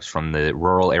products from the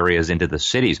rural areas into the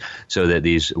cities so that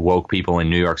these woke people in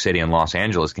New York City and Los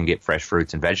Angeles can get fresh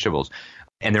fruits and vegetables.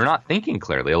 And they're not thinking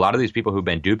clearly. A lot of these people who've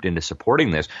been duped into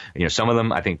supporting this, some of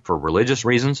them, I think, for religious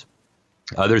reasons,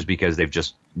 others because they've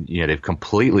just, they've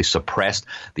completely suppressed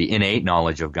the innate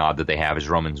knowledge of God that they have, as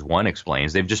Romans 1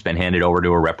 explains. They've just been handed over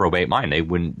to a reprobate mind. They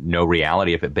wouldn't know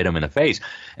reality if it bit them in the face.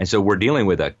 And so we're dealing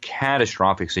with a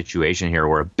catastrophic situation here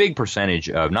where a big percentage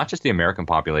of not just the American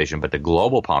population, but the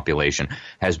global population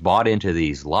has bought into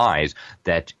these lies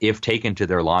that, if taken to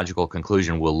their logical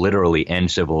conclusion, will literally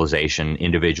end civilization,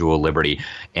 individual liberty,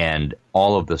 and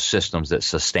all of the systems that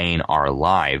sustain our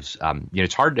lives.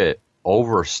 It's hard to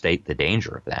overstate the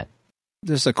danger of that.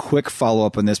 Just a quick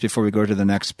follow-up on this before we go to the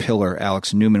next pillar.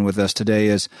 Alex Newman with us today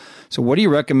is, so what do you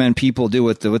recommend people do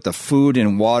with the food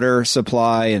and water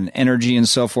supply and energy and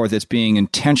so forth that's being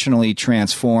intentionally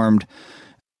transformed?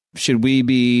 Should we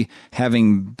be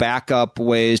having backup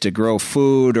ways to grow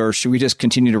food, or should we just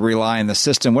continue to rely on the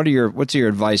system? What's your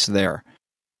advice there?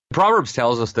 Proverbs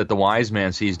tells us that the wise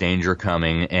man sees danger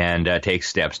coming and takes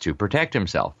steps to protect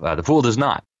himself. The fool does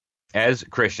not. As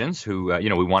Christians who,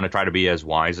 we want to try to be as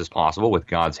wise as possible with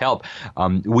God's help,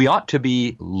 we ought to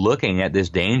be looking at this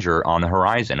danger on the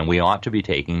horizon, and we ought to be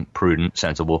taking prudent,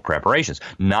 sensible preparations,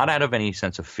 not out of any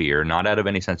sense of fear, not out of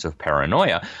any sense of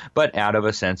paranoia, but out of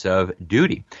a sense of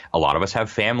duty. A lot of us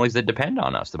have families that depend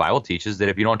on us. The Bible teaches that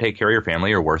if you don't take care of your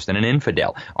family, you're worse than an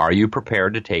infidel. Are you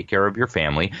prepared to take care of your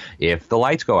family if the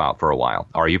lights go out for a while?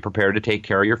 Are you prepared to take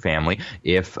care of your family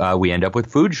if we end up with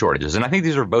food shortages? And I think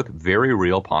these are both very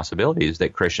real possibilities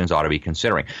that Christians ought to be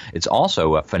considering. It's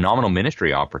also a phenomenal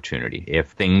ministry opportunity. If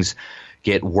things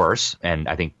get worse, and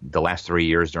I think the last 3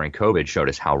 years during COVID showed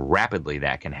us how rapidly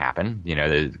that can happen.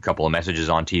 There's a couple of messages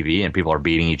on TV and people are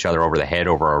beating each other over the head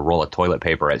over a roll of toilet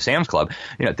paper at Sam's Club.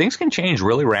 Things can change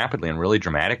really rapidly and really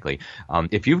dramatically.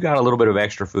 If you've got a little bit of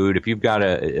extra food, if you've got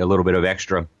a little bit of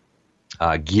extra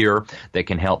gear that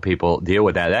can help people deal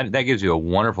with that gives you a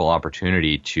wonderful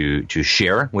opportunity to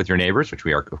share with your neighbors, which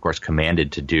we are, of course,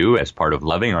 commanded to do as part of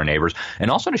loving our neighbors,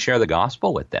 and also to share the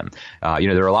gospel with them.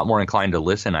 They're a lot more inclined to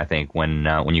listen, I think,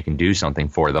 when you can do something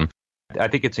for them. I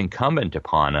think it's incumbent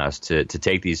upon us to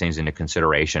take these things into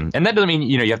consideration. And that doesn't mean,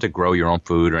 you have to grow your own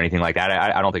food or anything like that.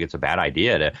 I don't think it's a bad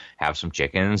idea to have some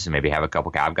chickens and maybe have a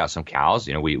couple cows. I've got some cows.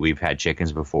 We've had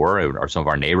chickens before, or some of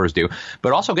our neighbors do.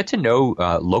 But also get to know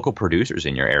local producers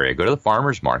in your area. Go to the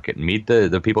farmer's market and meet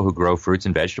the people who grow fruits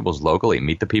and vegetables locally.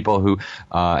 Meet the people who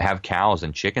have cows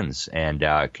and chickens and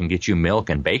can get you milk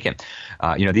and bacon.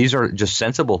 These are just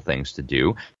sensible things to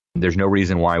do. There's no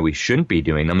reason why we shouldn't be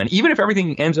doing them. And even if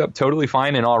everything ends up totally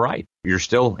fine and all right, you're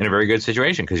still in a very good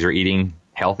situation because you're eating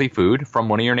healthy food from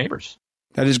one of your neighbors.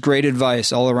 That is great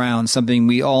advice all around, something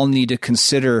we all need to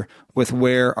consider with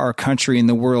where our country and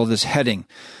the world is heading.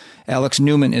 Alex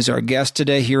Newman is our guest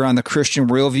today here on the Christian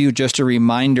Worldview. Just a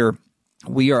reminder,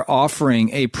 we are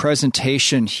offering a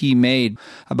presentation he made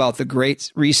about the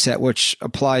Great Reset, which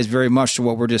applies very much to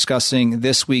what we're discussing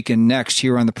this week and next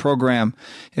here on the program.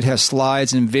 It has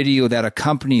slides and video that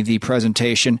accompany the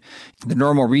presentation. The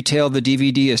normal retail of the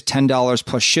DVD is $10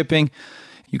 plus shipping.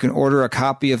 You can order a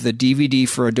copy of the DVD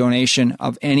for a donation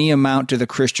of any amount to the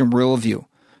Christian Worldview.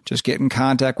 Just get in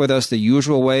contact with us the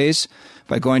usual ways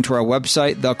by going to our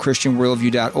website,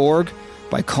 thechristianworldview.org,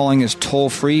 by calling us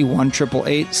toll-free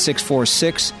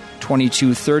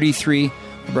 1-888-646-2233, or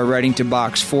by writing to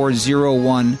Box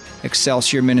 401,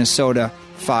 Excelsior, Minnesota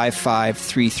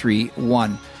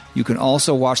 55331. You can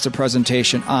also watch the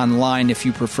presentation online if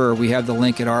you prefer. We have the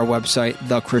link at our website,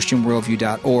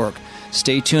 thechristianworldview.org.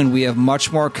 Stay tuned. We have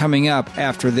much more coming up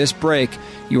after this break.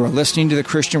 You are listening to the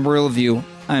Christian Worldview.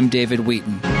 I'm David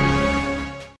Wheaton.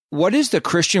 What is the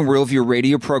Christian Worldview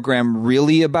radio program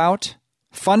really about?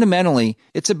 Fundamentally,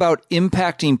 it's about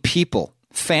impacting people,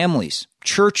 families,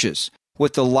 churches,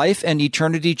 with the life and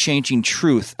eternity-changing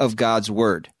truth of God's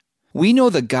Word. We know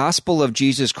the gospel of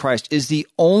Jesus Christ is the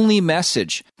only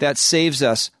message that saves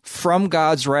us from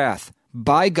God's wrath,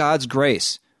 by God's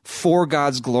grace, for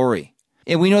God's glory.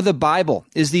 And we know the Bible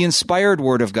is the inspired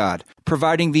Word of God,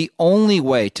 providing the only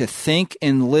way to think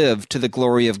and live to the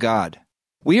glory of God.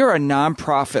 We are a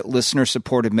nonprofit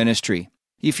listener-supported ministry.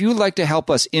 If you would like to help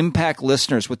us impact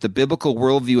listeners with the biblical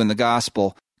worldview and the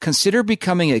gospel, consider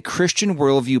becoming a Christian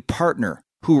Worldview partner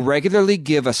who regularly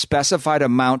give a specified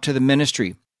amount to the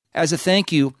ministry. As a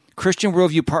thank you, Christian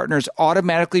Worldview partners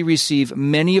automatically receive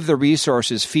many of the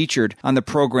resources featured on the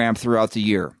program throughout the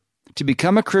year. To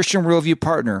become a Christian Worldview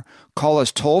partner, call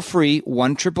us toll-free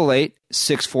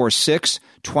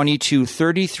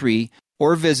 1-888-646-2233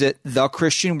 or visit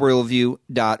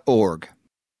thechristianworldview.org.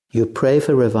 You pray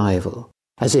for revival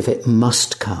as if it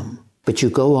must come, but you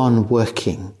go on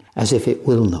working as if it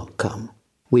will not come.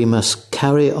 We must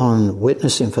carry on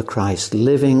witnessing for Christ,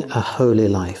 living a holy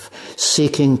life,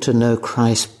 seeking to know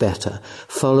Christ better,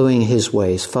 following his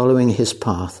ways, following his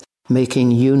path,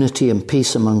 making unity and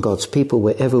peace among God's people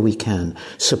wherever we can,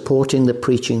 supporting the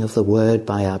preaching of the word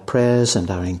by our prayers and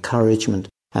our encouragement,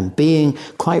 and being,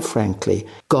 quite frankly,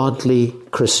 godly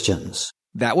Christians.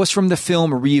 That was from the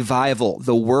film Revival,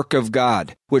 The Work of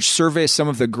God, which surveys some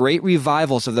of the great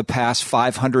revivals of the past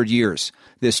 500 years.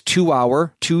 This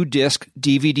 2-hour, 2-disc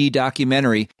DVD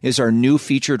documentary is our new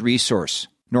featured resource.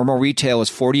 Normal retail is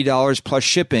 $40 plus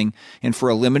shipping, and for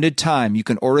a limited time, you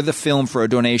can order the film for a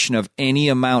donation of any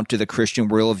amount to the Christian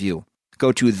Worldview.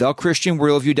 Go to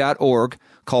thechristianworldview.org,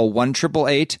 call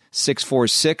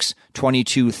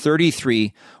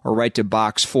 1-888-646-2233, or write to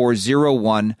Box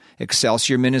 401,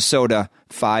 Excelsior, Minnesota,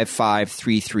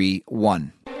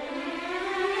 55331.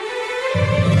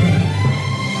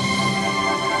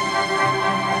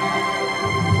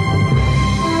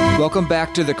 Welcome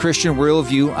back to the Christian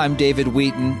Worldview. I'm David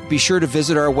Wheaton. Be sure to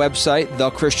visit our website,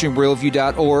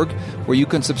 thechristianworldview.org, where you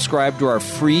can subscribe to our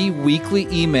free weekly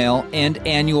email and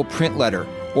annual print letter,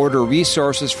 order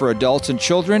resources for adults and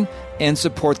children, and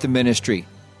support the ministry.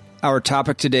 Our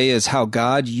topic today is how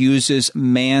God uses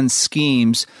man's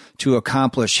schemes to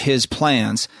accomplish his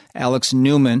plans. Alex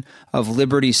Newman of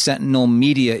Liberty Sentinel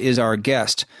Media is our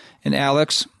guest. And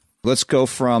Alex, let's go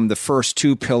from the first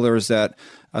two pillars that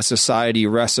a society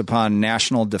rests upon,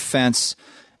 national defense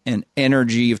and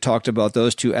energy. You've talked about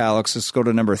those two, Alex. Let's go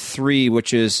to number 3,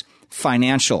 which is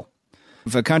financial.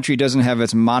 If a country doesn't have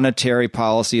its monetary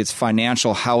policy, its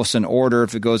financial house in order,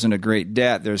 if it goes into great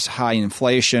debt, there's high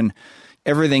inflation,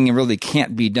 everything really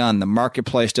can't be done. The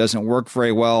marketplace doesn't work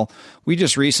very well. We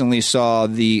just recently saw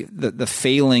the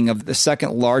failing of the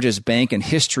second largest bank in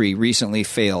history recently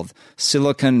failed,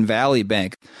 Silicon Valley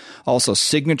Bank. Also,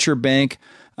 Signature Bank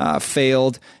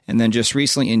failed. And then just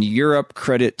recently in Europe,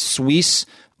 Credit Suisse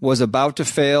was about to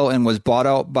fail and was bought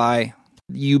out by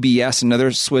UBS,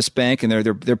 another Swiss bank, and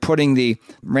they're putting the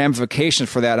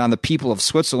ramifications for that on the people of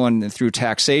Switzerland through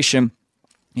taxation.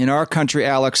 In our country,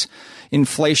 Alex,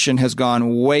 inflation has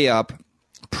gone way up.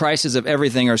 Prices of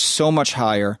everything are so much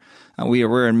higher.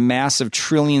 We're in massive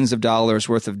trillions of dollars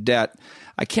worth of debt.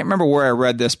 I can't remember where I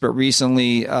read this, but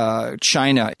recently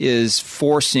China is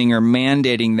forcing or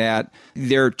mandating that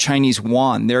their Chinese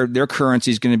yuan, their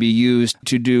currency is going to be used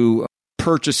to do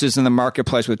purchases in the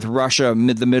marketplace with Russia,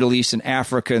 the Middle East, and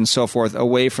Africa, and so forth,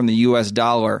 away from the U.S.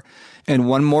 dollar. And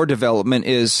one more development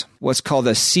is what's called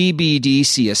a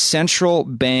CBDC, a central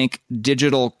bank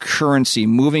digital currency,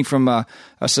 moving from a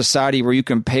society where you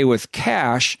can pay with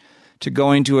cash to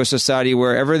going to a society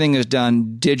where everything is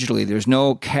done digitally. There's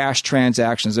no cash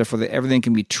transactions. Therefore, everything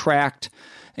can be tracked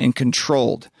and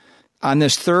controlled. On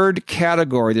this third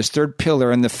category, this third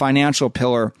pillar, and the financial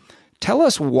pillar, tell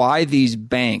us why these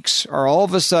banks are all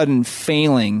of a sudden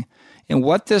failing and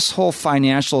what this whole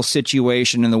financial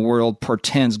situation in the world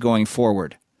portends going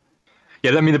forward.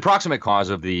 Yeah, I mean, the proximate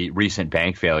cause of the recent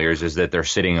bank failures is that they're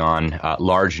sitting on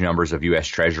large numbers of U.S.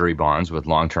 Treasury bonds with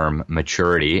long-term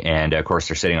maturity. And, of course,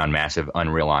 they're sitting on massive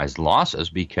unrealized losses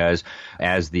because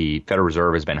as the Federal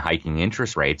Reserve has been hiking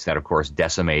interest rates, that, of course,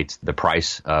 decimates the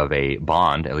price of a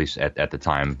bond, at least at the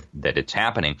time that it's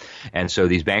happening. And so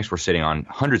these banks were sitting on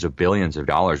hundreds of billions of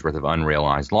dollars worth of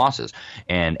unrealized losses.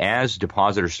 And as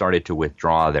depositors started to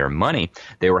withdraw their money,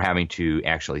 they were having to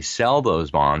actually sell those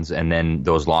bonds, and then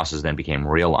those losses then became became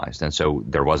realized. And so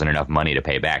there wasn't enough money to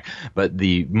pay back. But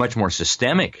the much more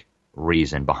systemic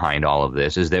reason behind all of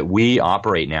this is that we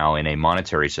operate now in a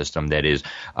monetary system that is,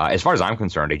 as far as I'm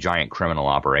concerned, a giant criminal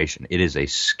operation. It is a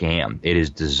scam. It is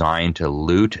designed to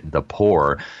loot the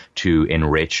poor to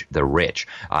enrich the rich.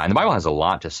 And the Bible has a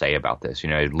lot to say about this. You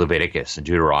know, Leviticus and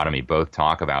Deuteronomy both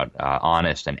talk about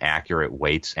honest and accurate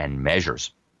weights and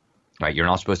measures. Right, you're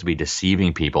not supposed to be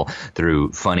deceiving people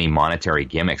through funny monetary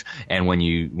gimmicks. And when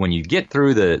you get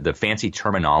through the fancy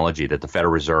terminology that the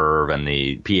Federal Reserve and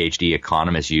the PhD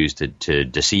economists use to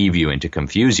deceive you and to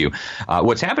confuse you,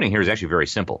 what's happening here is actually very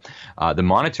simple. The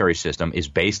monetary system is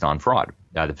based on fraud.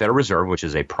 The Federal Reserve, which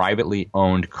is a privately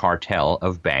owned cartel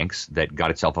of banks that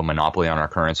got itself a monopoly on our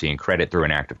currency and credit through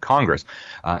an act of Congress,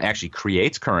 actually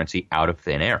creates currency out of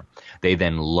thin air. They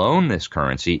then loan this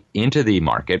currency into the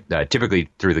market, typically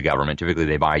through the government. Typically,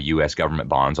 they buy U.S. government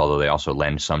bonds, although they also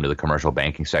lend some to the commercial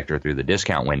banking sector through the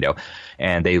discount window.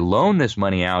 And they loan this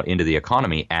money out into the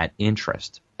economy at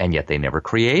interest. And yet they never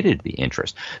created the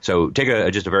interest. So take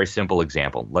just a very simple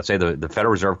example. Let's say the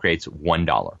Federal Reserve creates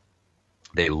 $1.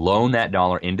 They loan that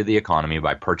dollar into the economy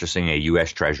by purchasing a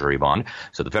U.S. Treasury bond.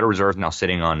 So the Federal Reserve is now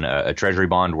sitting on a Treasury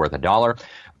bond worth $1.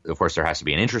 Of course, there has to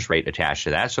be an interest rate attached to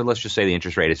that. So let's just say the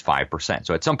interest rate is 5%.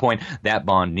 So at some point, that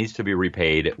bond needs to be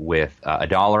repaid with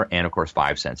 $1 and, of course,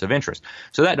 5 cents of interest.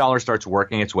 So that dollar starts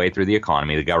working its way through the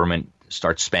economy. The government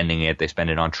starts spending it. They spend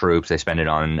it on troops. They spend it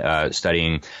on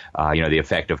studying, the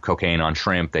effect of cocaine on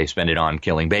shrimp. They spend it on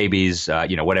killing babies.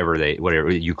 Whatever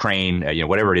Ukraine,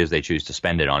 whatever it is they choose to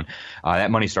spend it on.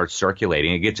 That money starts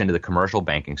circulating. It gets into the commercial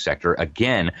banking sector.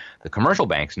 Again, the commercial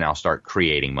banks now start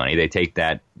creating money. They take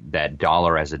that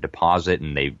dollar as a deposit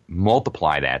and they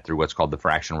multiply that through what's called the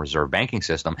fractional reserve banking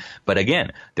system. But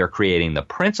again, they're creating the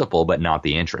principal, but not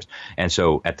the interest. And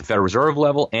so at the Federal Reserve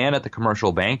level and at the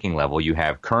commercial banking level, you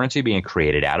have currency being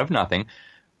created out of nothing,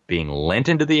 being lent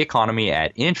into the economy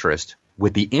at interest,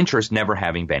 with the interest never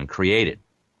having been created.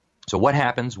 So what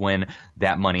happens when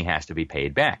that money has to be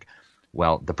paid back?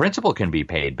 Well, the principal can be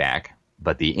paid back,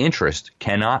 but the interest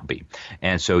cannot be.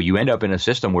 And so you end up in a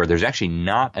system where there's actually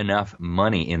not enough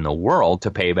money in the world to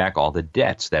pay back all the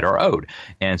debts that are owed.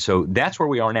 And so that's where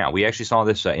we are now. We actually saw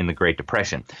this in the Great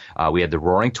Depression. We had the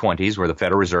Roaring '20s where the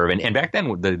Federal Reserve, and back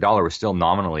then the dollar was still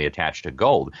nominally attached to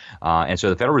gold. And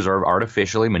so the Federal Reserve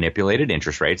artificially manipulated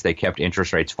interest rates. They kept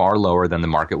interest rates far lower than the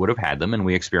market would have had them, and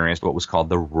we experienced what was called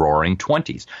the Roaring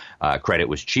 '20s. Credit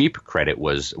was cheap. Credit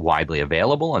was widely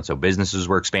available, and so businesses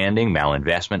were expanding.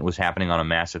 Malinvestment was happening on a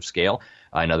massive scale.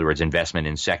 In other words, investment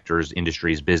in sectors,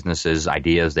 industries, businesses,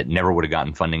 ideas that never would have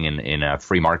gotten funding in a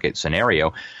free market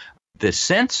scenario. The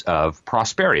sense of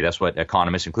prosperity, that's what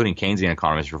economists, including Keynesian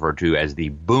economists, refer to as the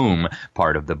boom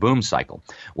part of the boom cycle.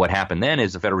 What happened then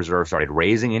is the Federal Reserve started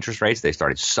raising interest rates. They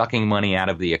started sucking money out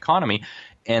of the economy.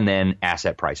 And then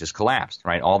asset prices collapsed,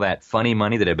 right? All that funny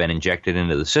money that had been injected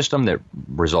into the system that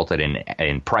resulted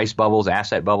in price bubbles,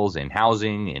 asset bubbles in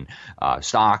housing, in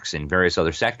stocks, in various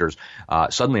other sectors.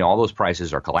 Suddenly all those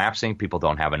prices are collapsing. People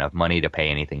don't have enough money to pay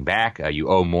anything back. You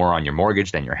owe more on your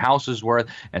mortgage than your house is worth.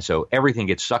 And so everything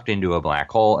gets sucked into a black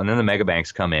hole. And then the mega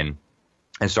banks come in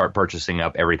and start purchasing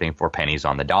up everything for pennies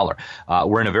on the dollar.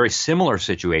 We're in a very similar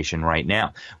situation right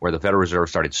now where the Federal Reserve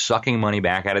started sucking money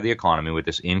back out of the economy with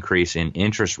this increase in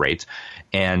interest rates.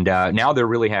 And now they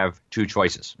really have two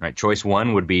choices, right? Choice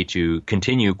one would be to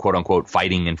continue, quote unquote,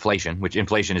 fighting inflation, which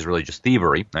inflation is really just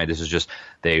thievery, right? This is just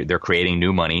they're creating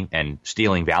new money and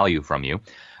stealing value from you.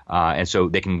 And so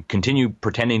they can continue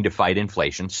pretending to fight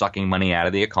inflation, sucking money out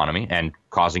of the economy and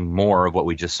causing more of what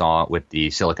we just saw with the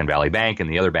Silicon Valley Bank and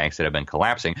the other banks that have been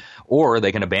collapsing. Or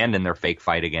they can abandon their fake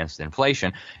fight against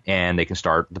inflation and they can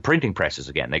start the printing presses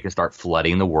again. They can start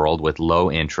flooding the world with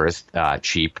low interest,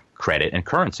 cheap credit and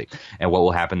currency. And what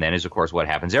will happen then is, of course, what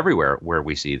happens everywhere where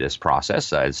we see this process.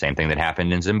 The same thing that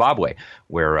happened in Zimbabwe,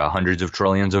 where hundreds of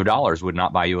trillions of dollars would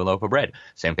not buy you a loaf of bread.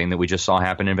 Same thing that we just saw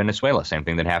happen in Venezuela. Same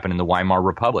thing that happened in the Weimar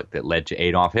Republic that led to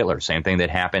Adolf Hitler. Same thing that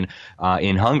happened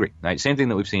in Hungary. Right? Same thing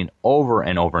that we've seen over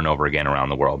and over and over again around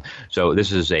the world. So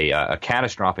this is a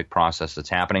catastrophic process that's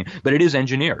happening, but it is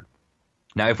engineered.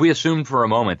 Now, if we assume for a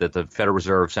moment that the Federal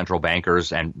Reserve central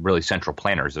bankers and really central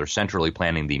planners, they're centrally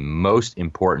planning the most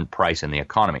important price in the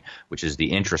economy, which is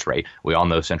the interest rate. We all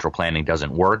know central planning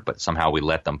doesn't work, but somehow we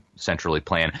let them centrally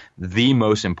plan the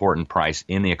most important price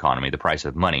in the economy, the price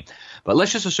of money. But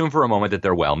let's just assume for a moment that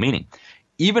they're well-meaning.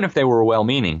 Even if they were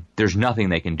well-meaning, there's nothing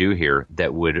they can do here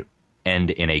that would end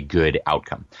in a good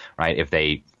outcome, right? If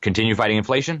they continue fighting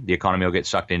inflation, the economy will get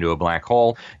sucked into a black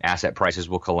hole, asset prices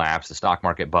will collapse, the stock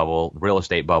market bubble, real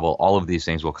estate bubble, all of these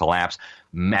things will collapse,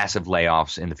 massive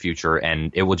layoffs in the future,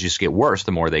 and it will just get worse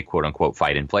the more they quote unquote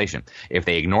fight inflation. If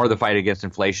they ignore the fight against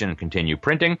inflation and continue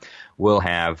printing, we'll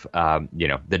have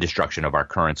the destruction of our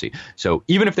currency. So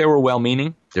even if they were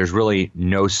well-meaning, there's really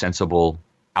no sensible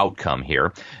outcome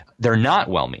here. They're not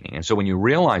well-meaning. And so when you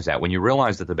realize that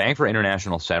the Bank for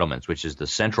International Settlements, which is the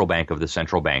central bank of the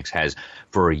central banks, has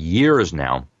for years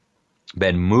now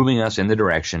been moving us in the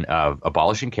direction of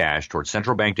abolishing cash towards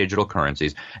central bank digital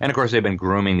currencies. And of course, they've been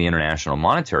grooming the International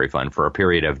Monetary Fund for a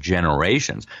period of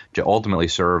generations to ultimately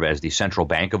serve as the central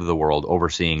bank of the world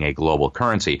overseeing a global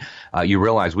currency. You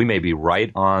realize we may be right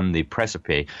on the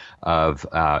precipice of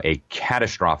a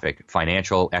catastrophic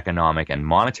financial, economic, and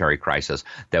monetary crisis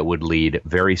that would lead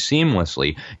very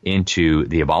seamlessly into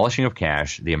the abolishing of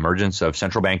cash, the emergence of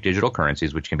central bank digital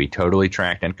currencies, which can be totally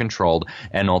tracked and controlled,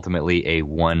 and ultimately a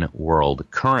one world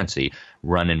currency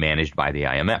run and managed by the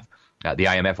IMF. The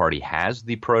IMF already has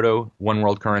the proto one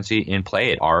world currency in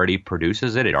play. It already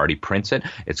produces it. It already prints it.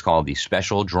 It's called the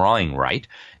special drawing right.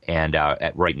 And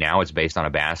right now it's based on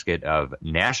a basket of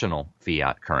national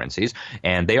fiat currencies.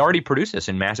 And they already produce this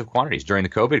in massive quantities. During the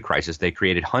COVID crisis, they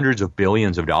created hundreds of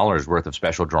billions of dollars worth of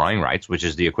special drawing rights, which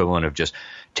is the equivalent of just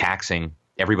taxing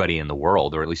everybody in the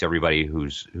world, or at least everybody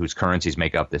whose currencies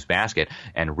make up this basket,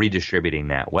 and redistributing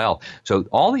that wealth. So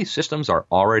all these systems are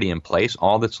already in place.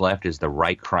 All that's left is the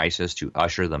right crisis to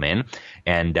usher them in.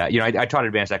 And I taught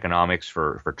advanced economics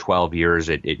for 12 years.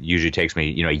 It usually takes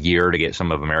me a year to get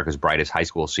some of America's brightest high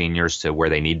school seniors to where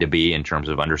they need to be in terms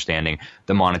of understanding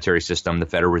the monetary system, the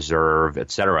Federal Reserve,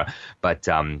 et cetera. But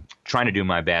trying to do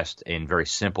my best in very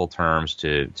simple terms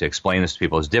to explain this to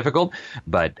people is difficult.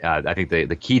 But I think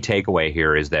the key takeaway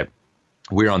here is that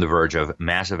we're on the verge of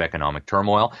massive economic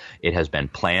turmoil. It has been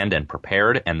planned and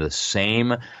prepared, and the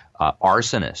same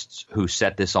arsonists who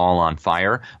set this all on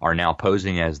fire are now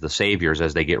posing as the saviors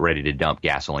as they get ready to dump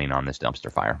gasoline on this dumpster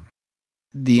fire.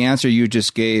 The answer you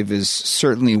just gave is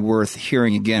certainly worth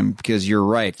hearing again, because you're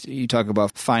right. You talk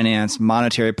about finance,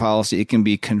 monetary policy. It can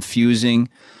be confusing.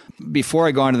 Before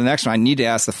I go on to the next one, I need to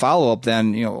ask the follow-up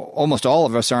then. Almost all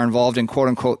of us are involved in, quote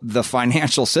unquote, the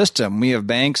financial system. We have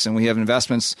banks and we have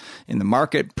investments in the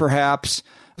market, perhaps.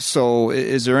 So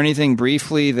is there anything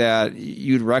briefly that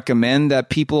you'd recommend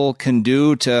that people can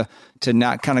do to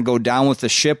not kind of go down with the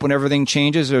ship when everything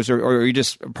changes? Or are you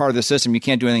just part of the system? You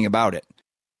can't do anything about it?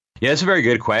 Yeah, it's a very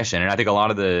good question. And I think a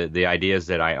lot of the ideas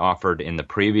that I offered in the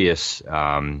previous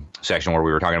section where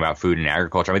we were talking about food and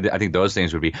agriculture, I think those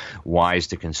things would be wise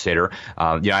to consider.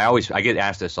 I get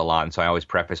asked this a lot, and so I always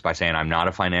preface by saying I'm not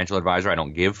a financial advisor. I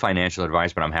don't give financial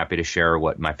advice, but I'm happy to share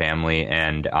what my family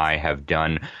and I have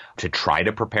done to try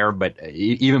to prepare. But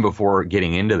even before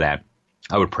getting into that,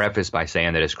 I would preface by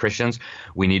saying that as Christians,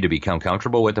 we need to become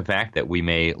comfortable with the fact that we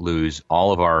may lose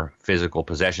all of our physical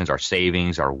possessions, our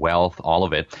savings, our wealth, all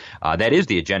of it. That is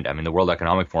the agenda. I mean, the World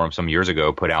Economic Forum some years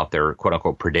ago put out their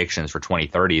quote-unquote predictions for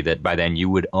 2030 that by then you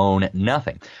would own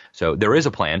nothing. So there is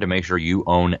a plan to make sure you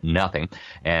own nothing.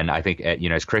 And I think,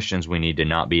 as Christians, we need to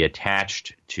not be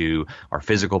attached to our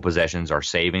physical possessions, our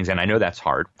savings. And I know that's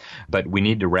hard, but we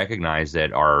need to recognize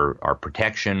that our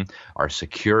protection, our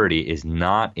security is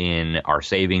not in our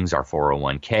savings, our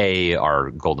 401k, our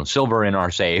gold and silver in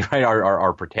our safe, right?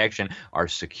 Our protection, our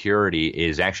security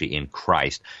is actually in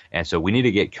Christ. And so we need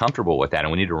to get comfortable with that,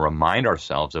 and we need to remind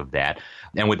ourselves of that.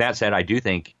 And with that said, I do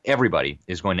think everybody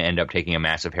is going to end up taking a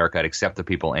massive haircut, except the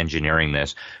people engineering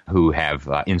this who have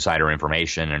insider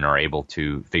information and are able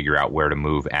to figure out where to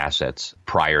move assets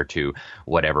prior to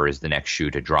whatever is the next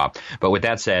shoe to drop. But with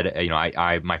that said,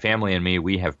 my family and me,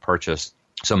 we have purchased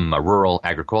some rural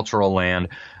agricultural land.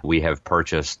 We have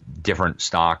purchased different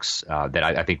stocks that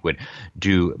I think would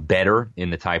do better in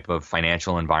the type of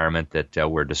financial environment that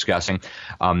we're discussing.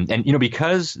 And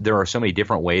because there are so many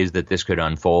different ways that this could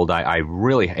unfold, I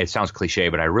really, it sounds cliche,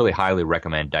 but I really highly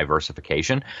recommend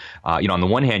diversification. On the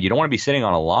one hand, you don't want to be sitting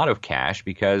on a lot of cash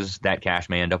because that cash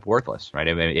may end up worthless, right?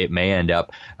 It may end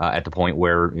up at the point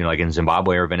where, like in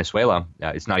Zimbabwe or Venezuela,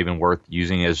 it's not even worth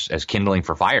using as kindling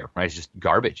for fire, right? It's just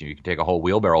garbage. You can take a whole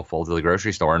wheelbarrow full to the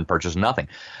grocery store and purchase nothing.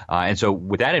 And so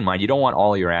with that in mind, you don't want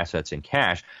all your assets in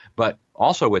cash, but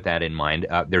also with that in mind,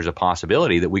 there's a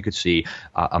possibility that we could see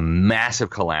a massive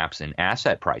collapse in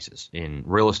asset prices, in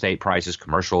real estate prices,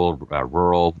 commercial,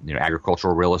 rural,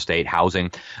 agricultural real estate,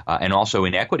 housing, and also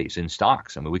in equities, in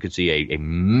stocks. I mean, we could see a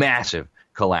massive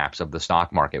collapse of the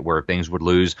stock market where things would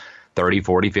lose 30,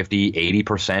 40, 50,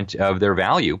 80% of their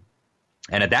value.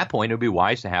 And at that point, it would be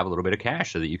wise to have a little bit of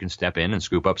cash so that you can step in and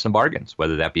scoop up some bargains,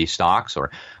 whether that be stocks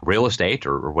or real estate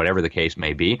or whatever the case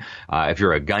may be. If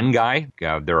you're a gun guy,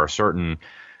 there are certain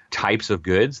types of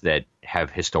goods that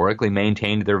have historically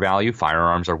maintained their value.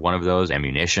 Firearms are one of those.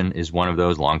 Ammunition is one of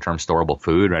those. Long-term storable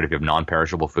food, right? If you have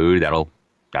non-perishable food, that'll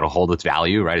hold its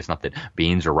value, right? It's not that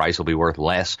beans or rice will be worth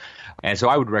less. And so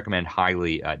I would recommend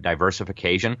highly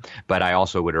diversification, but I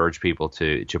also would urge people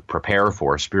to prepare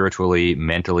for spiritually,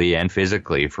 mentally, and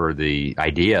physically for the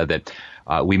idea that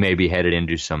we may be headed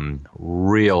into some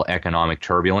real economic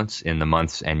turbulence in the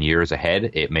months and years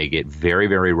ahead. It may get very,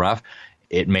 very rough.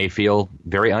 It may feel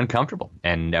very uncomfortable,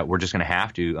 and we're just going to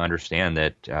have to understand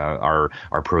that our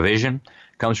provision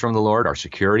comes from the Lord, our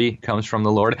security comes from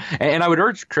the Lord. And I would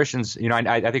urge Christians,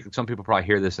 I think some people probably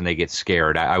hear this and they get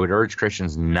scared. I would urge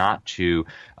Christians not to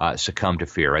succumb to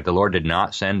fear. Right? The Lord did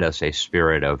not send us a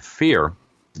spirit of fear.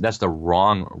 That's the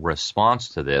wrong response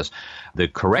to this. The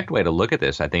correct way to look at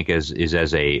this, I think, is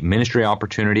as a ministry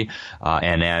opportunity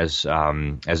and as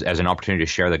an opportunity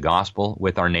to share the gospel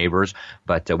with our neighbors.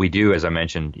 But we do, as I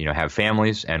mentioned, have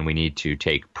families, and we need to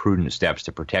take prudent steps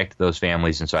to protect those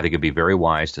families. And so I think it'd be very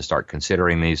wise to start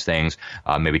considering these things.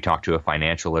 Maybe talk to a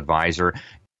financial advisor.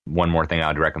 One more thing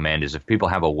I'd recommend is if people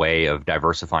have a way of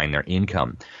diversifying their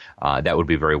income, that would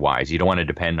be very wise. You don't want to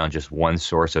depend on just one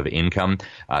source of income,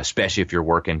 especially if you're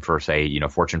working for, say,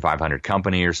 Fortune 500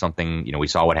 company or something. We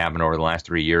saw what happened over the last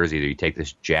 3 years. Either you take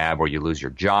this jab or you lose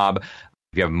your job.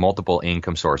 If you have multiple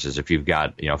income sources, if you've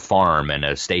got, farm and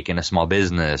a stake in a small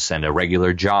business and a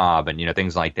regular job and,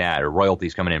 things like that, or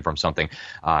royalties coming in from something,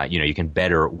 you can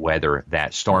better weather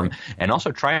that storm. And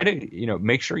also try to,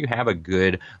 make sure you have a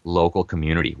good local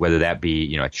community, whether that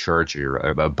be, a church or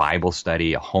a Bible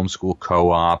study, a homeschool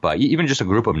co-op, even just a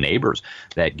group of neighbors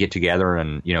that get together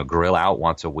and, grill out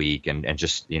once a week and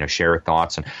just, share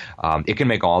thoughts. And it can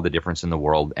make all the difference in the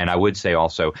world. And I would say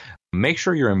also, make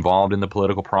sure you're involved in the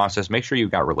political process. Make sure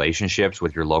you've got relationships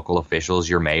with your local officials,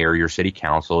 your mayor, your city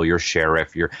council, your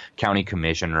sheriff, your county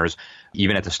commissioners,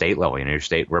 even at the state level, your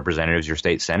state representatives, your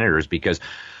state senators, because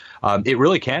it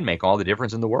really can make all the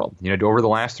difference in the world. Over the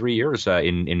last 3 years,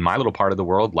 in my little part of the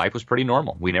world, life was pretty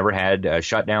normal. We never had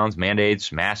shutdowns,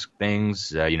 mandates, mask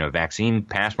things, vaccine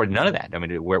passport, none of that. I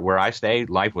mean, where I stay,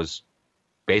 life was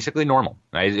basically normal,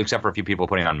 right? Except for a few people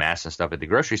putting on masks and stuff at the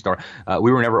grocery store.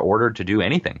 We were never ordered to do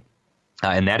anything.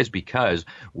 And that is because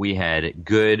we had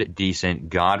good,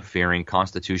 decent, God-fearing,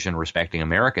 Constitution-respecting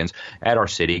Americans at our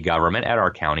city government, at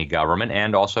our county government,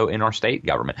 and also in our state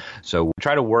government. So we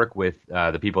try to work with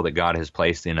the people that God has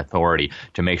placed in authority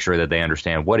to make sure that they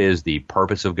understand what is the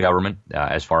purpose of government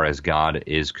as far as God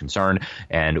is concerned,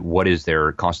 and what is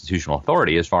their constitutional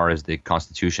authority as far as the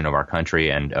Constitution of our country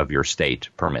and of your state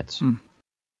permits.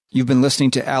 You've been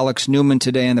listening to Alex Newman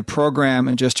today in the program,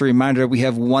 and just a reminder, we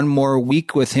have one more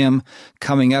week with him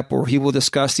coming up where he will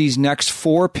discuss these next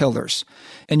 4 pillars.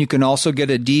 And you can also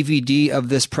get a DVD of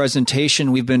this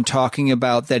presentation we've been talking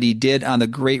about that he did on the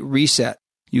Great Reset.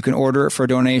 You can order it for a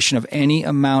donation of any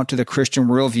amount to the Christian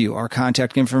Worldview. Our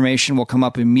contact information will come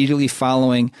up immediately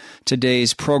following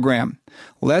today's program.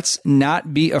 Let's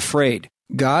not be afraid.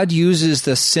 God uses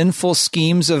the sinful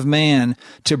schemes of man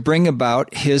to bring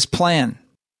about his plan.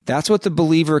 That's what the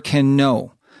believer can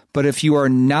know. But if you are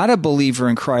not a believer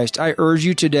in Christ, I urge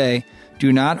you today,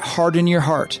 do not harden your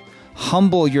heart.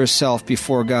 Humble yourself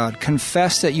before God.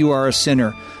 Confess that you are a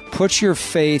sinner. Put your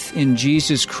faith in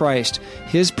Jesus Christ,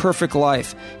 his perfect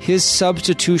life, his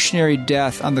substitutionary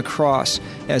death on the cross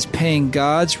as paying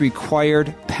God's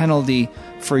required penalty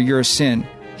for your sin.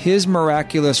 His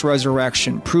miraculous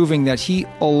resurrection, proving that he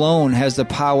alone has the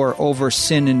power over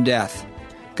sin and death.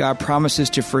 God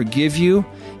promises to forgive you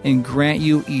and grant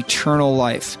you eternal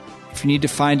life. If you need to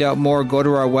find out more, go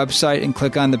to our website and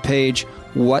click on the page,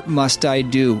 What Must I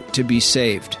Do to Be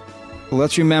Saved? Well,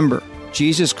 let's remember,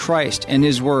 Jesus Christ and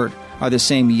his word are the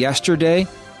same yesterday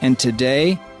and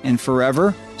today and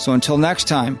forever. So until next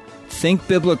time, think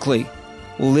biblically,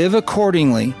 live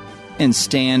accordingly, and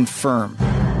stand firm.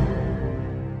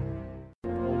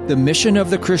 The mission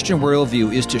of the Christian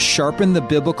Worldview is to sharpen the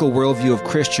biblical worldview of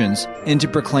Christians and to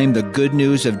proclaim the good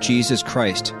news of Jesus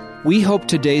Christ. We hope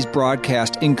today's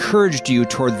broadcast encouraged you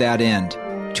toward that end.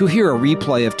 To hear a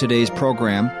replay of today's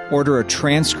program, order a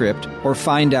transcript, or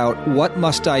find out what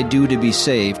must I do to be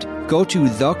saved, go to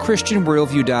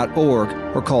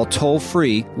thechristianworldview.org or call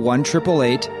toll-free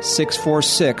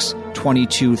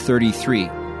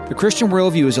 1-888-646-2233. The Christian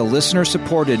Worldview is a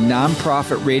listener-supported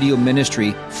nonprofit radio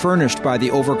ministry furnished by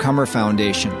the Overcomer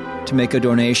Foundation. To make a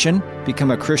donation,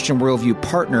 become a Christian Worldview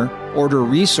partner, order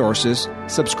resources,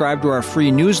 subscribe to our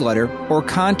free newsletter, or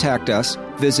contact us,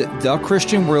 visit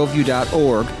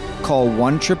thechristianworldview.org, call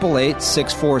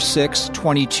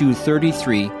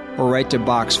 1-888-646-2233, or write to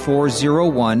Box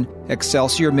 401,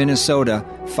 Excelsior, Minnesota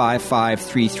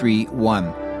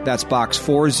 55331. That's Box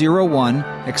 401,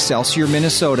 Excelsior,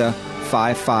 Minnesota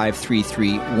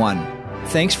 55331.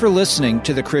 Thanks for listening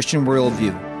to The Christian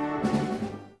Worldview.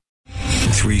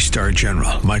 3-star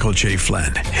General Michael J.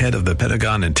 Flynn, head of the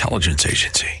Pentagon Intelligence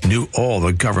Agency, knew all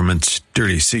the government's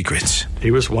dirty secrets. He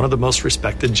was one of the most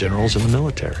respected generals in the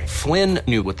military. Flynn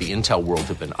knew what the intel world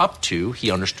had been up to.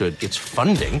 He understood its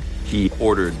funding. He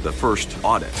ordered the first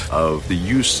audit of the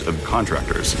use of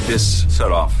contractors. This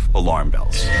set off alarm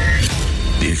bells.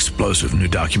 The explosive new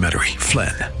documentary,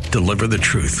 Flynn, Deliver the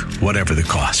Truth, Whatever the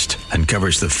Cost,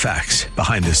 uncovers the facts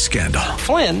behind this scandal.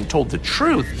 Flynn told the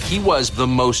truth. He was the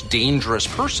most dangerous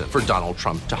person for Donald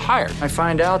Trump to hire. I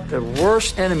find out the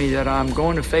worst enemy that I'm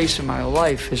going to face in my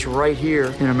life is right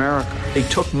here in America. They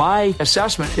took my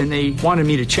assessment and they wanted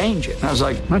me to change it. And I was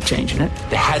like, I'm not changing it.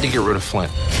 They had to get rid of Flynn.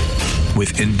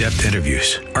 With in-depth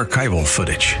interviews, archival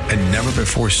footage, and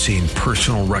never-before-seen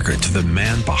personal records of the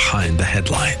man behind the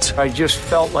headlines. I just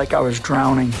felt like I was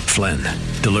drowning. Flynn,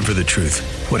 Deliver the Truth,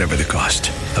 Whatever the Cost.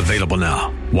 Available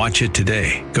now. Watch it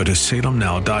today. Go to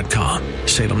salemnow.com.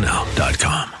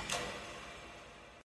 salemnow.com.